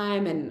of the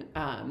time. And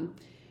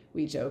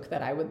we joke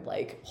that I would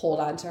like hold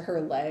on to her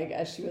leg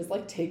as she was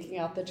like taking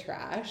out the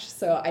trash.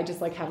 So I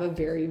just like have a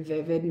very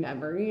vivid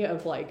memory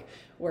of like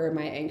where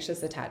my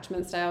anxious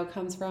attachment style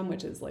comes from,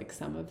 which is like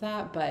some of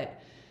that.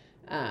 But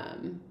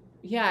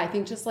yeah, I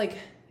think just like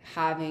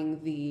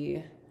having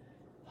the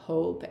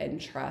hope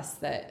and trust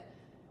that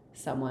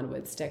someone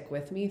would stick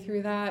with me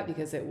through that,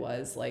 because it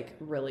was like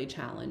really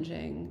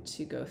challenging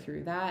to go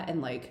through that.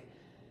 And like,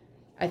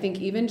 I think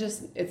even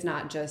just, it's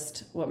not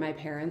just what my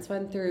parents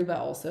went through, but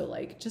also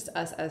like just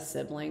us as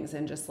siblings,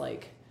 and just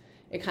like,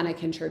 it kind of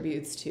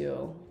contributes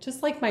to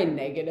just like my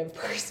negative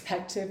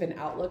perspective and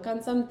outlook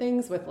on some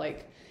things with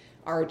like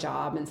our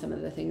job and some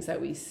of the things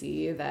that we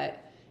see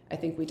that I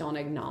think we don't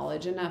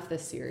acknowledge enough, the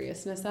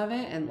seriousness of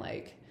it and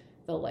like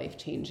the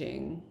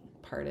life-changing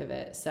part of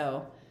it.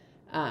 So,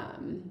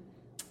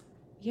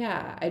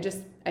 yeah,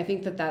 I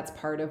think that that's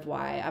part of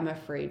why I'm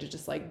afraid to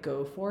just like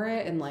go for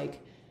it. And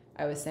like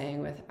I was saying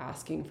with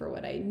asking for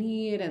what I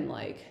need and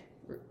like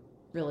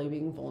really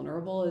being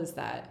vulnerable, is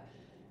that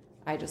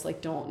I just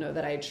like don't know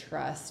that I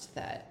trust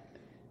that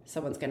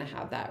someone's going to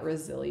have that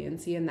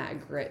resiliency and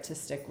that grit to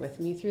stick with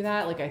me through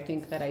that. Like I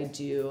think that I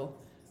do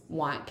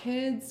want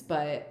kids,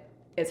 but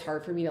it's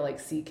hard for me to like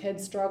see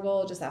kids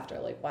struggle just after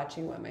like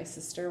watching what my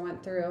sister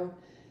went through.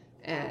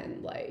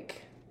 And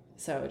like,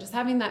 so just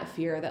having that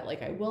fear that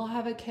like I will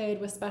have a kid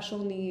with special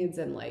needs,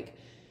 and like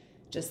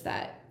just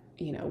that,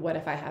 you know, what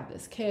if I have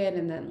this kid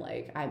and then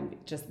like I'm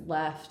just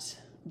left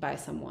by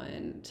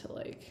someone to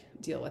like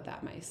deal with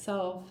that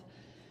myself.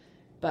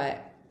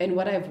 But in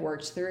what I've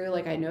worked through,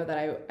 like I know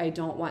that I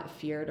don't want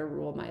fear to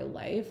rule my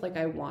life. Like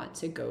I want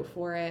to go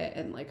for it,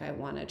 and like I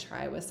want to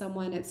try with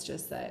someone. It's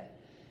just that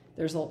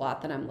there's a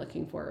lot that I'm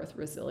looking for with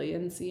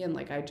resiliency, and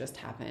like I just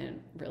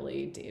haven't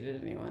really dated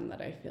anyone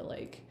that I feel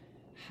like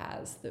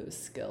has those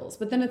skills.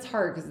 But then it's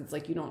hard because it's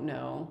like you don't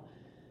know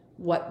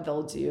what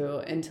they'll do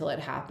until it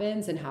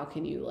happens, and how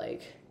can you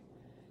like,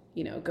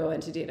 you know, go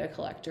into data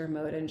collector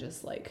mode and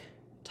just like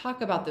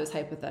talk about those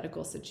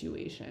hypothetical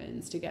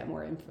situations to get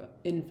more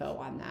info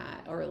on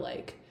that, or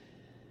like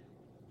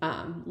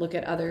look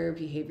at other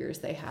behaviors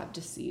they have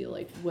to see,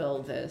 like,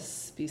 will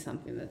this be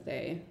something that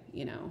they,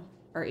 you know,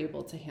 are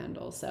able to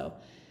handle. So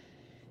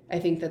I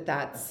think that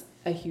that's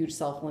a huge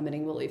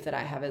self-limiting belief that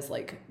I have, is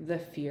like the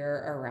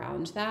fear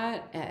around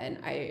that. And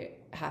I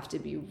have to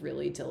be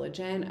really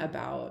diligent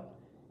about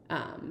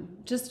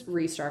just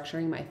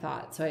restructuring my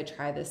thoughts. So I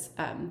try this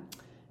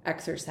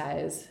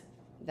exercise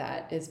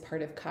that is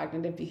part of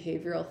cognitive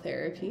behavioral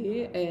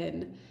therapy,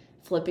 in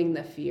flipping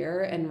the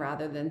fear. And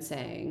rather than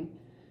saying,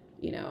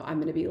 you know, I'm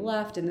going to be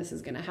left and this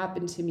is going to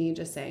happen to me,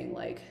 just saying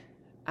like,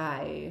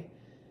 I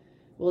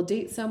will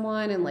date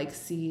someone and like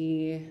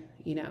see,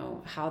 you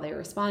know, how they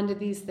respond to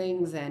these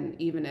things. And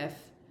even if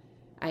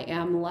I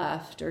am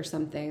left or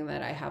something,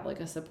 that I have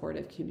like a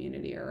supportive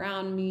community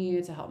around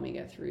me to help me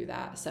get through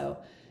that. So,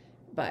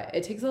 but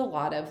it takes a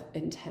lot of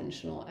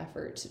intentional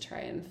effort to try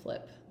and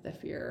flip the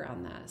fear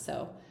around that.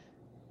 So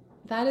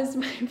that is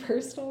my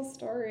personal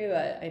story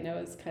that I know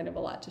is kind of a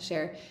lot to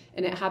share.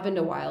 And it happened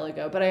a while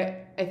ago, but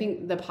I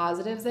think the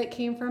positives that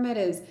came from it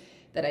is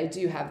that I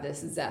do have this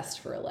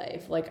zest for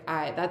life. Like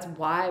that's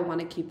why I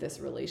want to keep this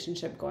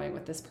relationship going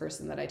with this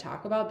person that I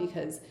talk about,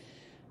 because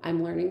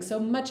I'm learning so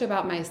much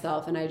about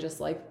myself, and I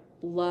just like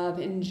love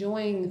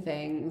enjoying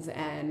things.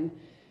 And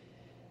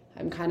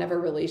I'm kind of a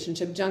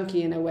relationship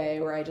junkie in a way,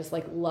 where I just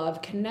like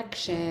love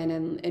connection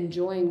and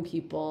enjoying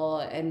people.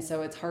 And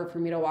so it's hard for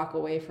me to walk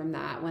away from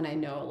that when I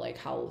know like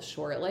how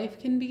short life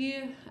can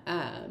be.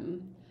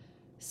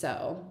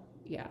 So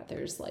yeah,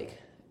 there's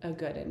like a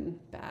good and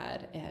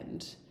bad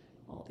and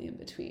all the in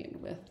between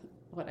with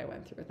what I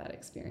went through with that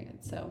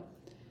experience. So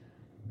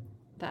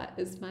that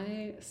is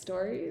my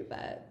story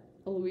that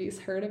Louise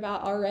heard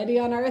about already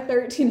on our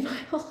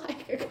 13-mile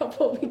hike a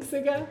couple weeks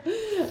ago.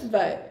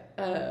 But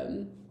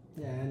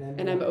yeah,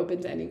 and I'm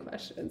open to any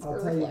questions or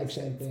reflections. I'll tell you the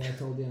same thing I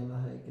told you on the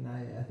hike,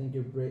 and I think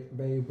you're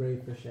very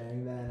brave for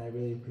sharing that, and I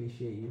really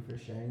appreciate you for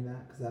sharing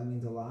that, because that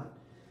means a lot.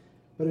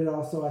 But it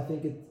also, I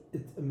think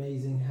it's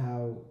amazing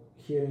how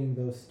hearing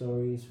those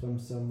stories from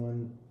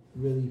someone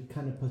really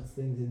kind of puts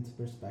things into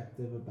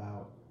perspective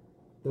about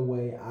the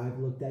way I've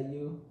looked at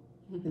you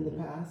in the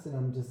past, and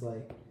I'm just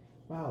like,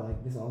 wow,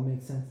 like this all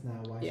makes sense now,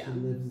 why she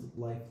lives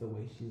life the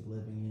way she's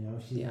living, you know?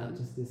 She's not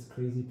just this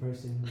crazy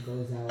person who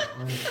goes out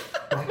on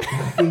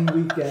backpacking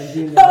weekends,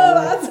 you know?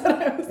 That's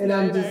what I was and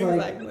I'm just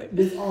like, exactly.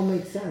 This all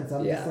makes sense.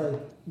 I'm just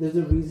like, there's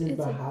a reason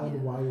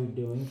behind why you're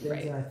doing things,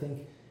 Right. and I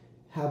think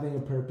having a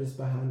purpose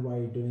behind why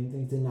you're doing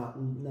things and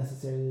not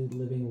necessarily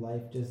living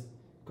life just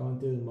going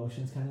through the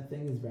motions kind of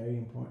thing is very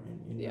important,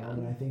 you know?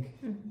 And I think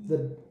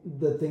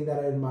the thing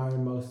that I admire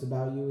most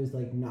about you is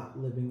like not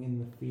living in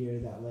the fear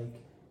that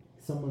like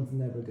someone's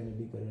never going to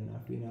be good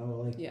enough, you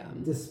know?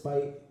 Like,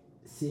 despite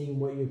seeing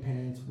what your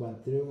parents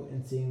went through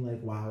and seeing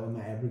like, wow, am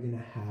I ever going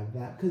to have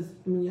that? Because,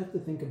 I mean, you have to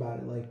think about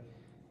it, like,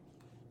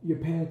 your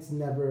parents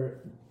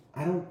never,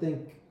 I don't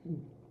think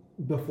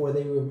before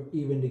they were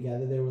even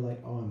together, they were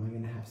like, oh, am I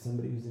going to have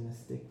somebody who's going to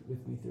stick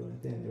with me through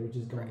anything? They were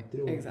just going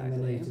through it. Exactly.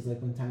 And then it's just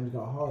like when times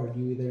got hard,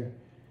 you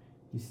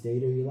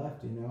stayed or you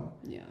left, you know?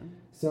 Yeah.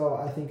 So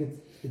I think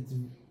it's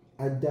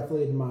I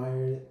definitely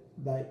admire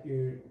that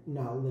you're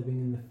not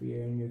living in the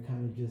fear and you're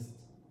kind of just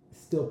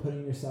still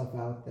putting yourself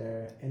out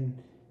there, and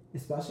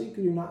especially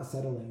because you're not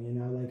settling, you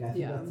know? Like, I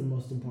think that's the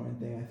most important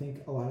thing. I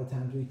think a lot of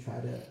times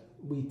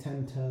we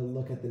tend to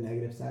look at the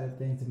negative side of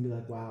things and be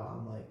like, wow,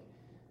 I'm like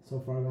so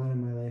far gone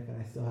in my life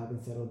and I still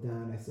haven't settled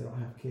down, I still don't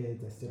have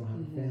kids, I still don't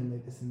have a family,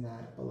 this and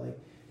that. But like,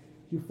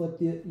 you flip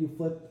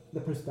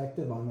the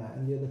perspective on that,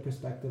 and the other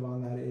perspective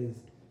on that is,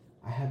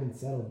 I haven't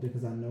settled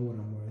because I know what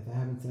I'm worth. I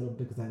haven't settled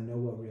because I know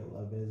what real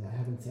love is. I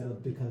haven't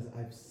settled because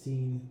I've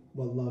seen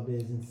what love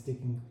is and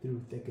sticking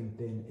through thick and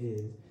thin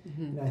is.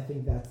 And I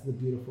think that's the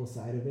beautiful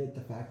side of it,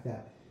 the fact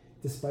that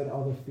despite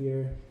all the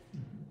fear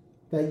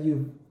that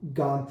you've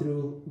gone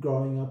through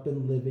growing up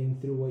and living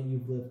through what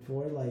you've lived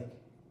for, like,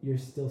 you're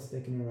still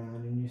sticking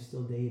around and you're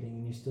still dating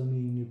and you're still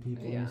meeting new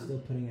people and you're still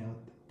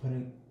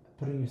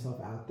putting yourself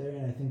out there.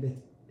 And I think that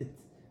it's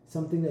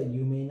something that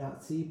you may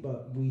not see,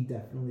 but we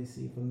definitely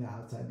see from the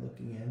outside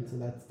looking in. So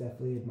that's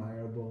definitely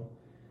admirable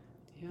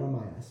from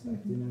my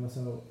aspect, you know?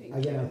 So I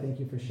thank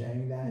you for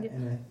sharing that.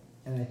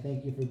 And I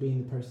thank you for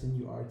being the person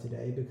you are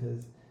today,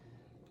 because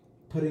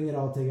putting it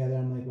all together,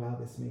 I'm like, wow,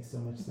 this makes so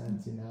much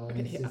sense, you know? And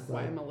it's just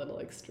why like, I'm a little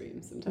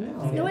extreme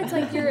sometimes. No, it's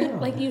like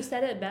like you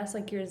said it best,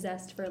 like your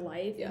zest for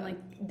life, and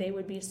like they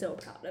would be so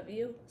proud of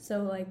you.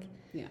 So like,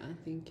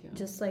 thank you.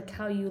 Just like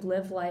how you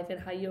live life and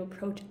how you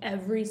approach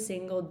every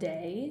single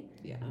day.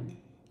 Yeah.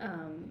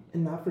 And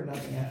not for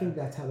nothing. I think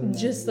that's how the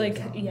just like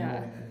anything,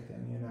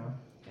 you know?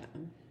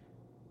 Yeah.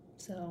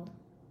 So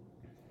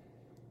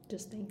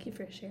just thank you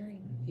for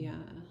sharing. Yeah,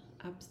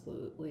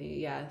 absolutely.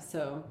 Yeah.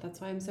 So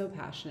that's why I'm so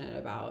passionate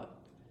about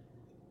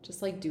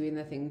just like doing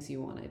the things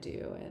you want to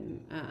do,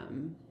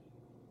 and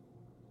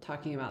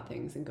talking about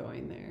things and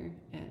going there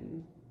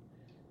and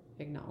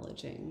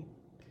acknowledging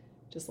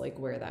just like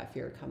where that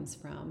fear comes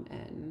from.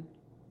 And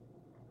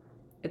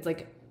it's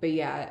like but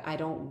yeah, I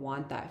don't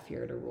want that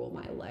fear to rule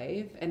my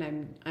life.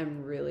 And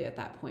I'm really at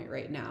that point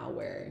right now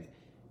where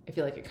I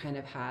feel like it kind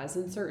of has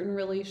in certain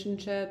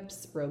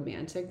relationships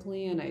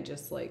romantically. And I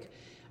just like,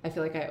 I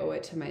feel like I owe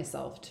it to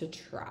myself to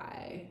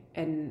try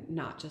and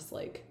not just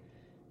like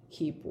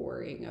keep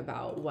worrying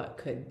about what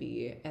could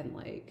be, and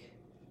like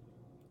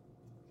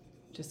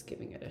just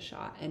giving it a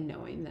shot and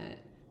knowing that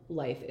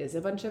life is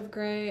a bunch of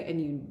gray and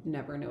you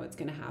never know what's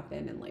going to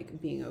happen, and like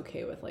being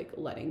okay with like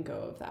letting go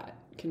of that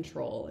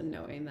control and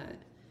knowing that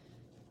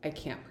I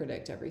can't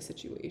predict every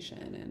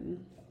situation.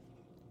 And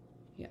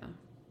yeah,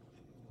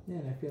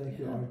 and I feel like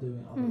you Yeah. are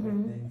doing all the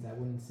right things. I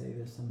wouldn't say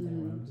there's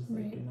something where I'm just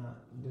like, Right. you're not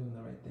doing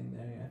the right thing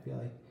there. I feel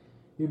like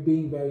you're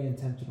being very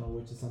intentional,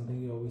 which is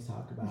something you always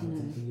talk about. It's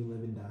something you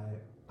live and die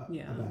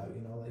Yeah. about,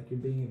 you know, like you're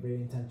being very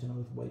intentional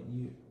with what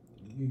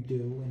you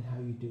do and how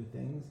you do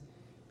things.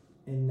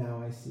 And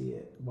now I see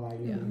it, why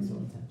you're Yeah. being so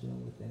intentional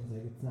with things.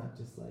 Like, it's not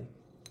just like,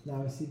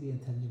 now I see the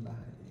intention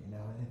behind it, you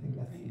know, and I think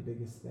that's the Right.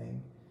 biggest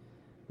thing.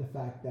 The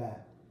fact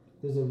that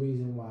there's a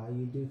reason why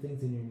you do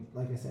things, and you're,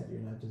 like I said,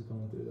 you're not just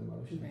going through the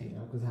motions, Right. you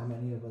know, because how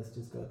many of us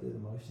just go through the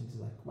motions,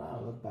 like,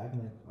 wow, look back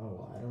and like, oh,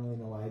 well, I don't really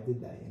know why I did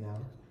that, you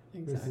know?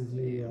 Versus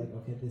you're like,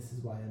 okay, this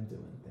is why I'm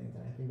doing things.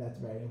 And I think that's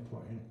very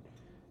important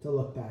to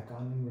look back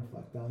on and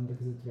reflect on,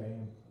 because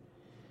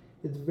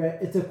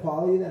it's a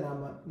quality that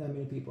not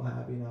many people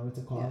have, you know. It's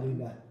a quality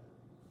Yeah. that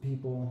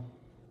people,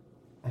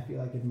 I feel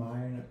like,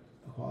 admire, and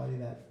a quality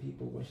that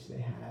people wish they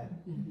had,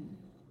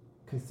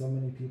 because so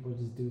many people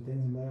just do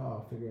things and be like, oh,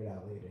 I'll figure it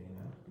out later, you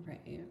know.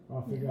 Right. Or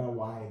I'll figure out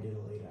why I did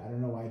it later. I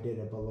don't know why I did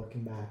it, but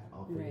looking back,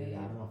 I'll figure it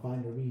Right. out and I'll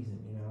find a reason,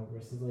 you know.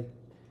 Versus like,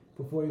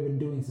 before even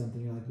doing something,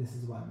 you're like, this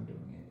is why I'm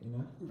doing it, you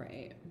know.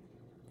 Right.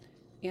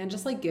 And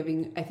just like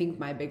giving, I think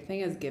my big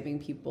thing is giving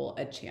people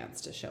a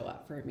chance to show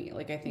up for me.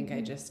 Like, I think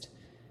I just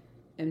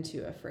am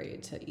too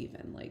afraid to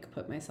even like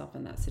put myself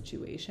in that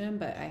situation,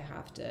 but I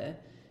have to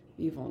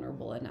be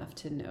vulnerable enough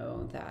to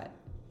know that.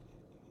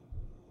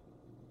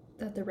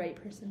 That the right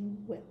person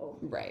will.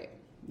 Right.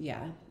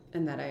 Yeah.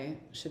 And that I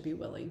should be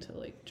willing to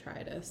like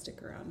try to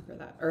stick around for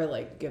that, or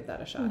like give that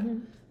a shot.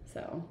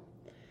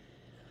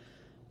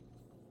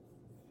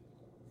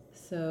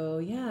 So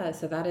yeah,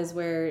 so that is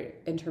where,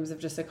 in terms of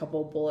just a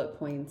couple bullet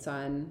points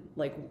on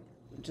like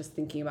just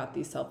thinking about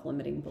these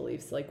self-limiting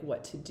beliefs, like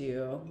what to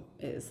do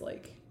is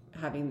like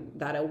having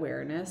that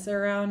awareness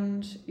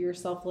around your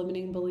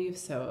self-limiting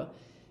beliefs. So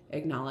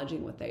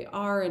acknowledging what they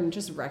are and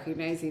just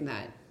recognizing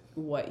that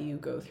what you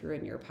go through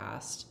in your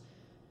past,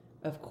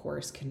 of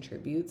course,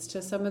 contributes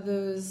to some of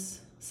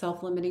those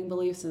self-limiting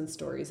beliefs and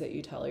stories that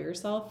you tell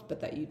yourself, but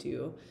that you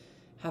do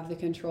have the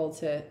control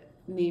to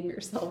name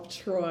yourself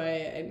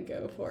Troy and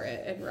go for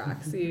it, and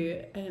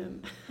Roxy.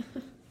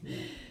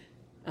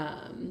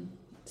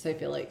 So I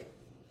feel like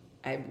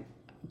I've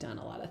done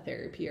a lot of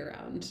therapy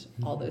around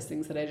all those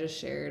things that I just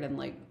shared, and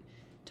like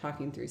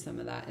talking through some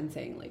of that and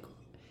saying like,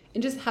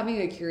 and just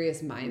having a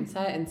curious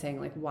mindset and saying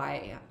like,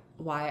 why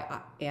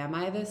am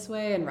I this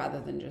way? And rather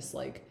than just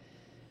like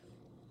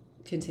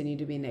continue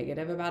to be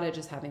negative about it,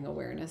 just having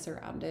awareness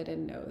around it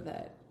and know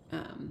that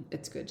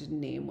it's good to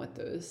name what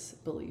those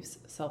beliefs,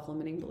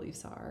 self-limiting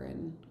beliefs are,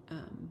 and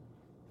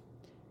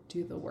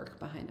do the work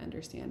behind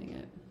understanding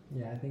it.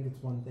 Yeah, I think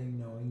it's one thing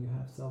knowing you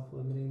have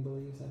self-limiting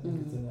beliefs. I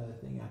think it's another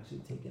thing actually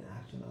taking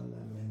action on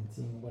them and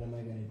seeing what am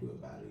I going to do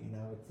about it. You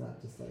know, it's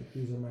not just like,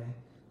 these are my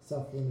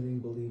self-limiting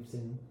beliefs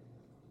and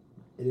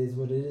it is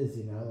what it is,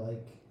 you know,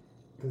 like,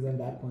 because at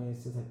that point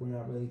it's just like we're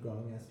not really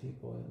growing as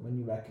people. And when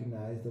you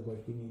recognize the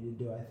work you need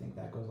to do, I think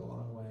that goes a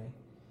long way.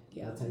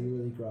 Yeah. That's how you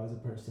really grow as a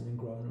person and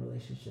grow in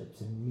relationships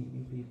and meet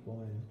new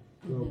people and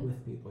grow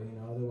with people, you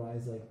know.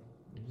 Otherwise, like,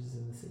 you're just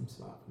in the same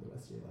spot for the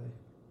rest of your life.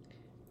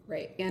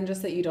 Right. And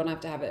just that you don't have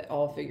to have it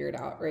all figured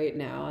out right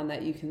now, and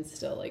that you can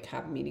still like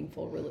have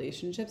meaningful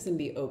relationships and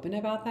be open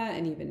about that,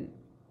 and even,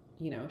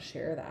 you know,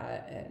 share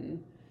that.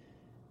 And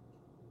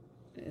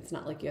it's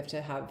not like you have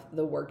to have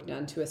the work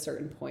done to a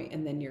certain point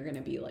and then you're going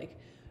to be like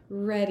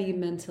ready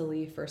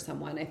mentally for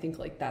someone. I think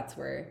like that's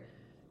where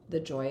the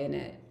joy in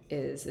it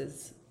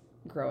is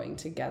growing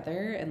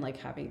together and like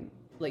having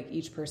like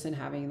each person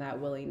having that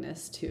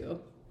willingness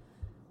to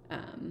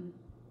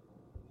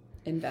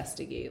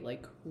investigate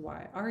like,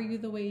 why are you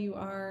the way you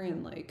are,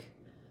 and like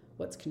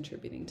what's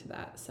contributing to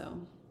that.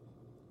 So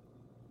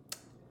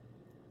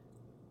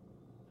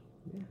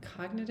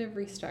cognitive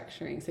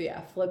restructuring. So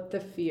yeah, flip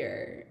the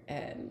fear.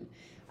 And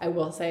I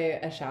will say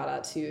a shout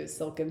out to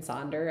Silk and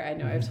Sonder. I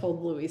know I've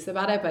told Luis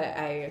about it, but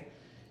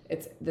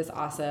it's this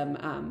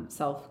awesome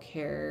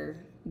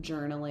self-care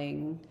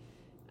journaling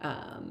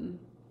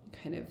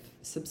kind of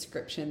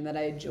subscription that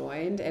I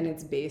joined, and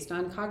it's based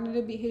on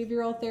cognitive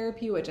behavioral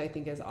therapy, which I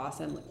think is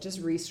awesome. Like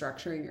just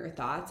restructuring your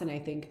thoughts. And I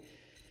think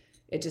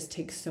it just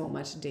takes so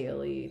much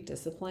daily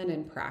discipline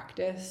and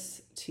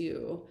practice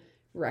to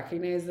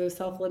recognize those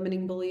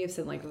self-limiting beliefs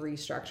and like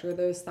restructure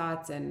those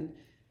thoughts and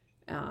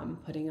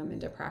putting them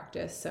into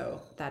practice.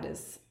 So that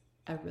is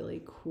a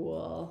really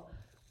cool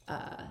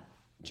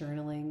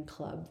journaling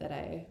club that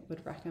I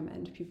would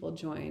recommend people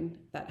join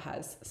that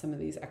has some of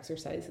these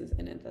exercises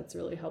in it. That's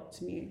really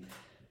helped me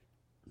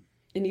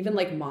and even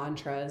like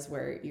mantras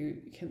where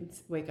you can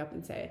wake up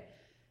and say,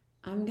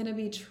 I'm going to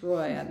be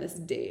Troy on this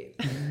date,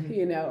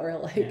 you know, or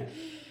like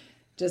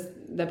just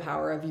the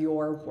power of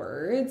your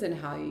words and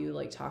how you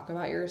like talk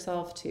about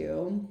yourself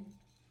too.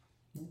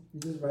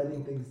 Just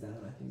writing things down,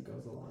 I think,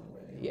 goes a long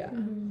way. Yeah.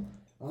 Mm-hmm.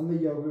 On the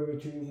yoga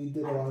retreat, we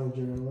did a lot of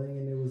journaling,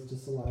 and it was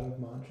just a lot of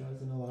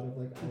mantras and a lot of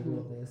like, I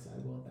will this, I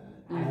will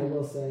that. And I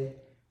will say,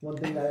 one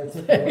thing that I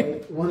took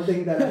away, one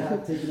thing that I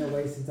have taken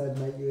away since I've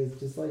met you is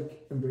just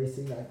like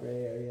embracing that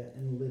gray area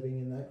and living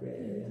in that gray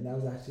area. And that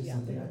was actually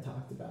something I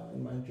talked about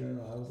in my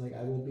journal. I was like,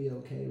 I will be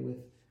okay with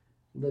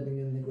living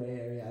in the gray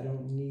area. I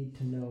don't need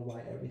to know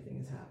why everything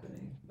is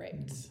happening. Right.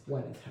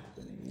 When it's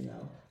happening, you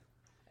know.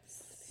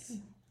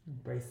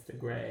 Embrace the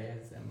gray,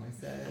 as Emily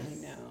says. I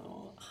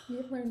know.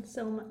 You've learned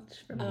so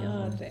much from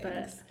Oh, him.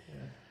 thanks.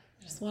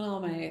 I just want all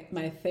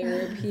my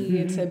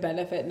therapy to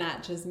benefit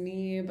not just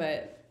me,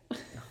 but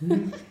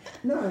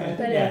No, I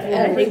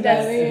think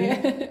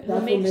that's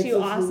what makes makes you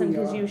us who awesome, we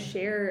because are. you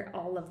share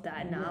all of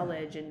that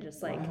knowledge and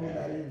just like Hold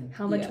that in.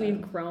 how much Yeah.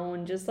 we've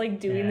grown just like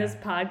doing this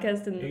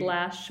podcast in the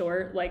last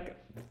short like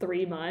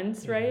 3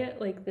 months, right?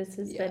 Like this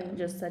has been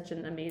just such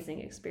an amazing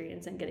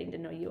experience and getting to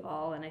know you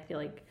all, and I feel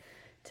like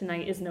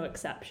tonight is no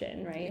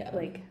exception, right? Yeah.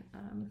 Like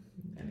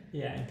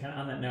And kind of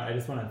on that note, I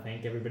just want to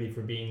thank everybody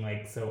for being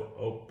like so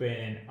open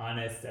and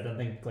honest. I don't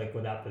think like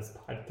without this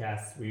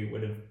podcast we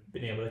would have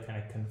been able to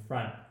kind of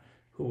confront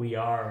who we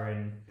are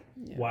and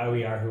why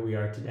we are who we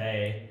are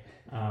today.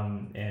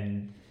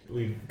 And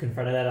we've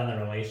confronted that on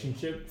the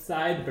relationship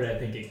side, but I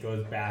think it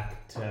goes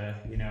back to,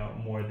 you know,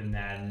 more than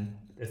that. And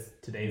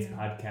today's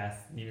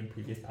podcast and even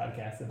previous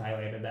podcasts have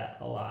highlighted that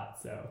a lot.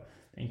 So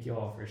thank you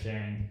all for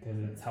sharing, because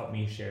it's helped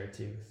me share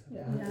too. So.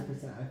 Yeah,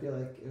 100%. I feel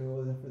like if it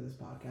wasn't for this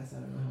podcast,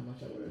 I don't know how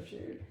much I would have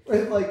shared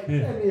with like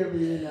any of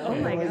you. You know? Oh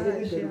my like, in a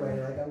gosh, good yeah. way.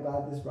 Like I'm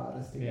glad this brought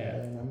us together,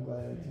 Yeah. and I'm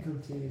glad it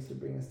continues to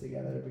bring us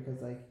together, because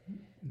like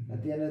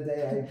at the end of the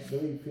day, I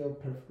really feel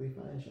perfectly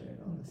fine sharing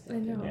all this stuff. I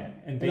know. Yeah,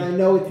 and And I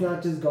know it's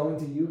not just going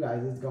to you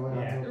guys; it's going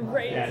on to a podcast.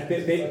 Right. Yeah,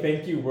 It's just like-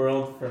 thank you,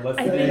 world, for I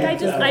listening.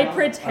 think I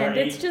pretend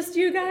it's just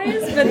you guys,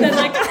 but then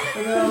like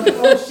And then I was like,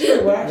 oh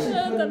shit, we're actually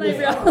Then putting I this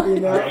realized- out,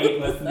 you Our know? 8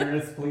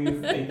 listeners,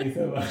 please, thank you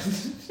so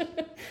much.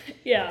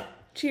 yeah.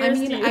 Cheers I to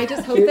mean, you. I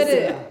just hope Cheers that to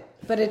it,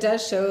 that. but it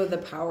does show the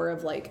power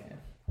of like,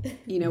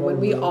 you know, when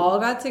we all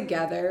got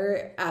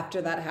together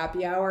after that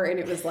happy hour, and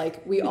it was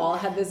like we all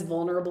had this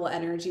vulnerable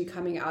energy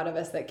coming out of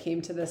us that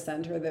came to the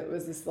center, that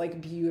was this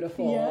like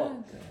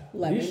beautiful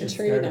lemon You should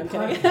tree. start No, a I'm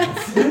kidding.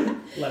 podcast.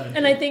 Lemon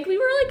And tree. I think we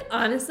were like,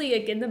 honestly,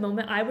 like in the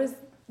moment,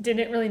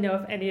 didn't really know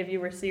if any of you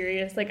were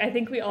serious. Like I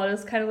think we all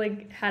just kind of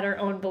like had our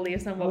own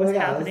beliefs on what was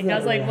happening. I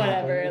was like,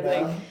 whatever.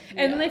 Like,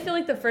 and then I feel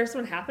like the first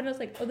one happened. I was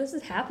like, oh, this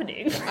is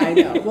happening. I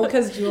know. Well,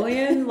 because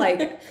Julian,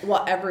 like,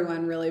 well,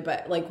 everyone really,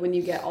 but like when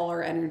you get all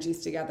our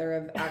energies together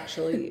of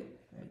actually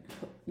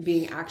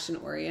being action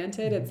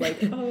oriented, it's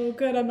like, oh,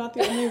 good, I'm not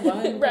the only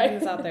one Right. putting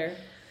this out there.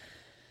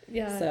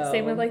 Yeah. So-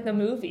 Same with like the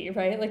movie,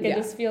 right? Like I Yeah.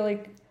 just feel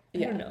like I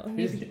Yeah. don't know.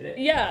 You just did it.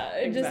 Yeah,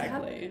 it just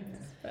happened. Exactly.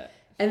 But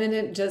And then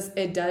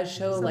it does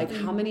show like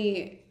how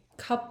many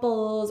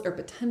couples or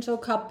potential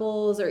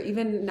couples, or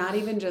even not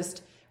even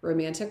just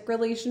romantic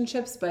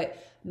relationships, but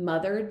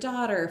mother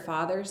daughter,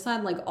 father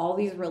son, like all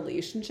these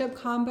relationship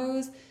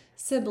combos,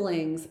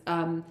 siblings,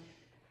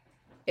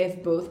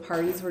 if both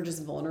parties were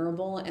just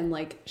vulnerable and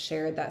like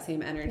shared that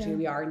same energy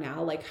we are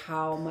now, like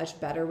how much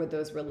better would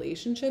those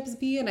relationships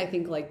be? And I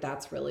think like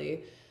that's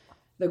really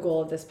the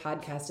goal of this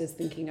podcast, is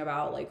thinking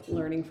about like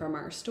learning from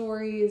our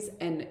stories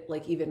and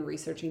like even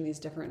researching these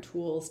different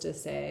tools to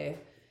say,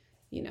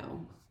 you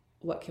know,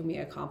 what can we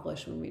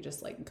accomplish when we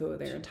just like go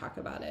there and talk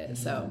about it?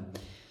 So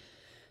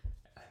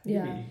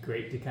yeah. It'd be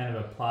great to kind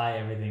of apply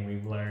everything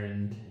we've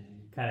learned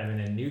kind of in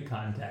a new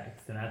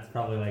context, and that's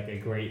probably like a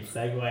great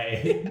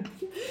segue.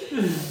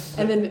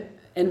 and then,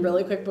 and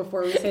really quick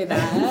before we say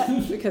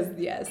that, because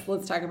yes,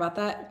 let's talk about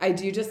that. I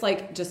do just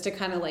to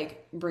kind of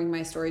like bring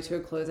my story to a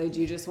close, I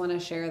do just want to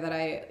share that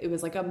it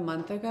was like a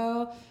month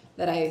ago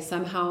that I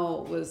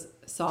somehow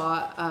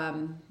saw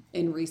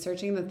in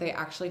researching that they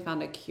actually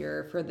found a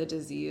cure for the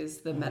disease,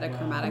 the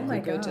metachromatic Oh my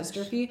gosh.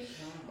 leukodystrophy.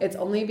 It's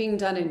only being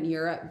done in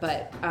Europe,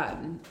 but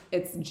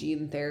it's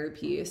gene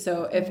therapy.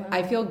 So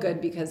I feel good,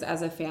 because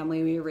as a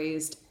family, we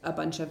raised a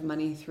bunch of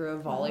money through a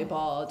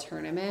volleyball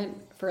tournament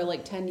for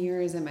like 10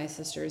 years in my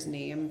sister's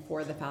name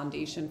for the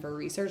Foundation for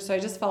Research. So I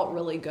just felt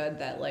really good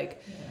that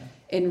like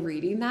in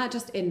reading that,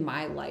 just in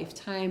my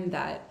lifetime,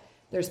 that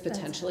there's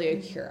potentially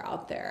a cure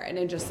out there. And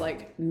it just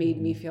like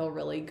made me feel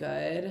really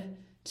good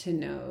to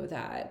know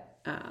that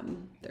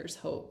there's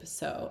hope.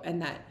 So,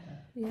 and that,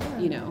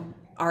 you know,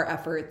 our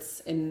efforts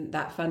in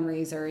that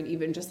fundraiser and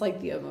even just like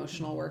the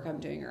emotional work I'm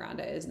doing around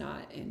it is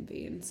not in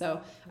vain.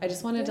 So I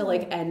just wanted to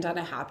like end on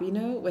a happy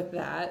note with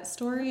that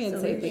story and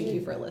say thank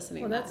you for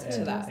listening Well, that's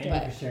to that. Thank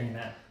But you for sharing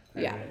that.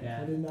 Yeah.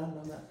 I did not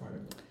know that part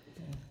of it.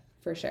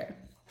 for sure.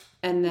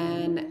 And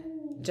then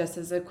just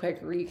as a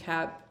quick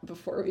recap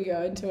before we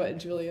go into what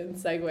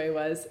Julian's segue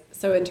was.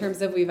 So in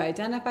terms of, we've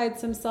identified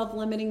some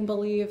self-limiting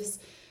beliefs.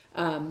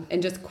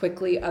 And just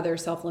quickly, other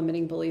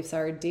self-limiting beliefs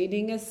are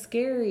dating is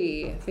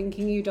scary,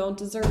 thinking you don't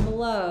deserve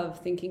love,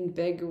 thinking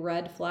big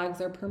red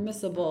flags are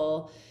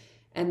permissible,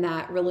 and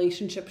that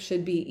relationship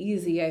should be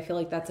easy. I feel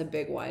like that's a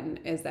big one,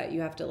 is that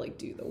you have to like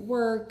do the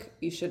work.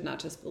 You should not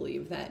just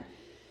believe that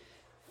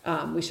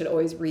we should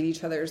always read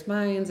each other's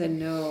minds and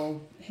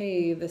know,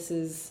 hey, this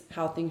is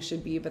how things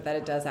should be, but that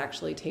it does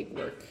actually take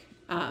work.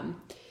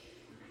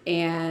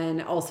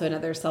 And also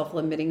another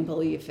self-limiting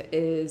belief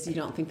is you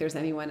don't think there's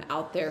anyone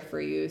out there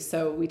for you.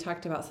 So we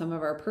talked about some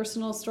of our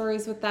personal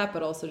stories with that,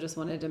 but also just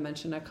wanted to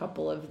mention a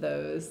couple of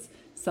those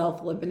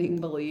self-limiting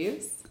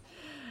beliefs.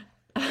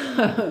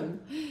 And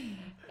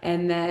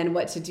then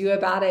what to do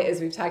about it is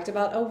we've talked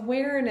about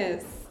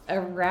awareness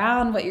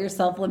around what your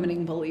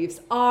self-limiting beliefs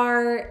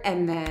are,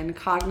 and then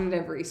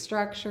cognitive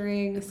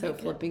restructuring, so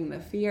flipping the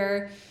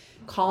fear.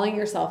 Calling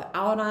yourself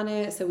out on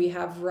it. So we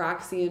have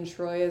Roxy and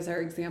Troy as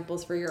our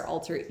examples for your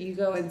alter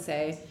ego, and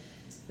say,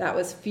 that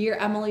was fear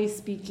Emily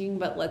speaking,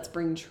 but let's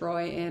bring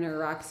Troy in or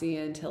Roxy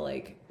in to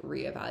like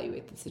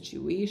reevaluate the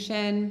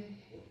situation.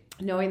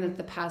 Knowing that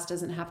the past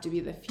doesn't have to be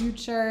the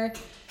future.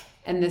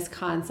 And this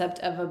concept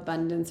of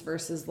abundance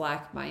versus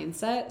lack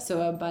mindset.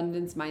 So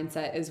abundance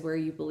mindset is where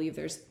you believe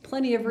there's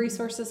plenty of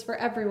resources for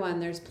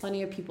everyone. There's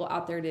plenty of people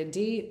out there to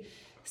date.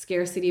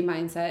 Scarcity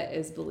mindset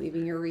is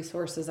believing your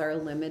resources are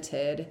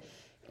limited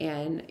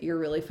and you're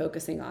really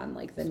focusing on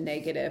like the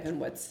negative and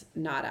what's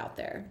not out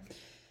there.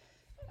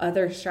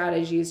 Other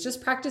strategies,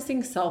 just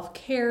practicing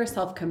self-care,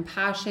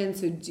 self-compassion.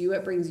 So do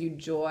what brings you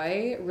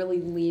joy, really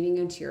leaning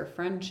into your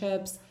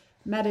friendships,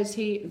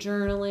 meditate,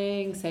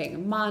 journaling,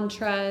 saying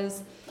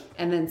mantras,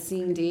 and then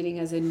seeing dating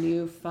as a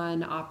new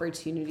fun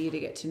opportunity to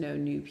get to know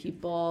new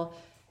people.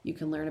 You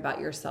can learn about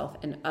yourself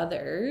and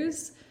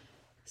others.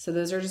 So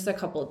those are just a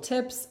couple of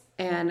tips.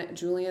 And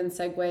Julian's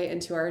segue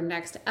into our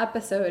next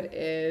episode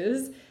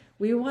is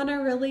we want to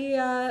really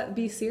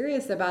be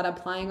serious about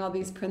applying all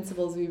these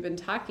principles we've been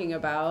talking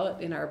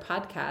about in our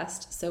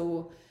podcast.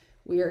 So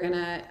we are going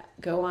to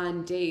go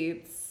on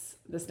dates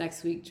this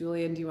next week.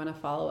 Julian, do you want to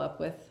follow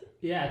up with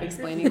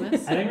explaining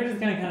this? I think we're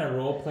just going to kind of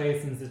role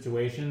play some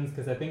situations,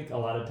 because I think a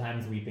lot of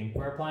times we think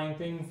we're applying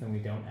things and we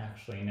don't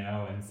actually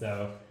know. And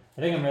so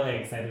I think I'm really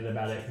excited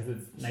about it because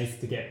it's nice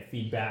to get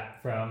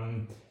feedback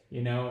from,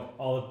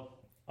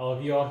 all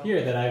of you all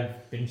here that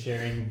I've been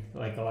sharing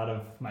like a lot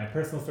of my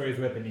personal stories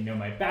with, and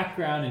my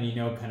background,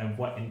 and kind of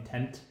what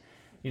intent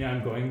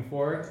I'm going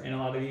for in a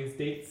lot of these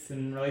dates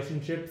and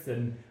relationships.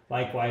 And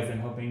likewise, I'm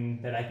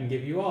hoping that I can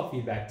give you all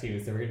feedback too.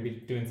 So we're going to be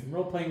doing some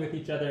role playing with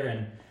each other,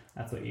 and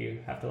that's what you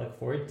have to look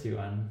forward to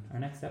on our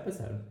next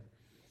episode.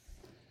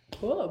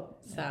 Cool.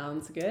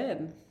 Sounds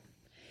good.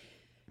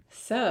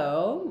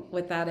 So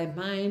with that in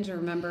mind,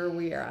 remember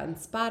we are on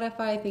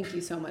Spotify. Thank you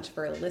so much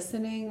for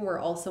listening. We're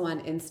also on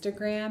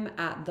Instagram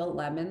at The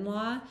Lemon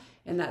Law,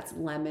 and that's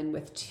lemon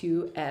with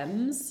 2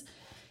 M's.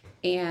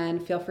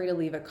 And feel free to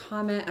leave a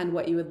comment on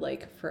what you would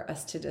like for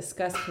us to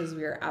discuss, because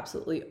we are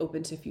absolutely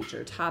open to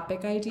future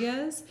topic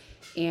ideas.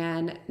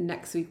 And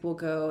next week we'll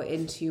go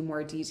into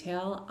more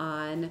detail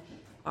on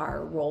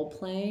our role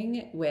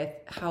playing with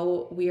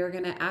how we are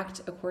going to act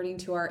according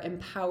to our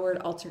empowered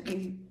alter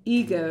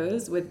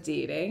egos with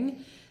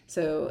dating.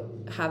 So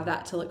have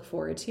that to look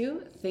forward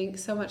to.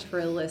 Thanks so much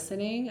for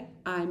listening.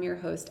 I'm your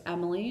host,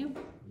 Emily.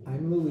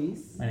 I'm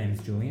Luis. My name is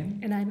Julian.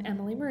 And I'm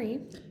Emily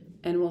Marie.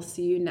 And we'll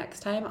see you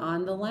next time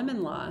on The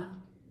Lemon Law.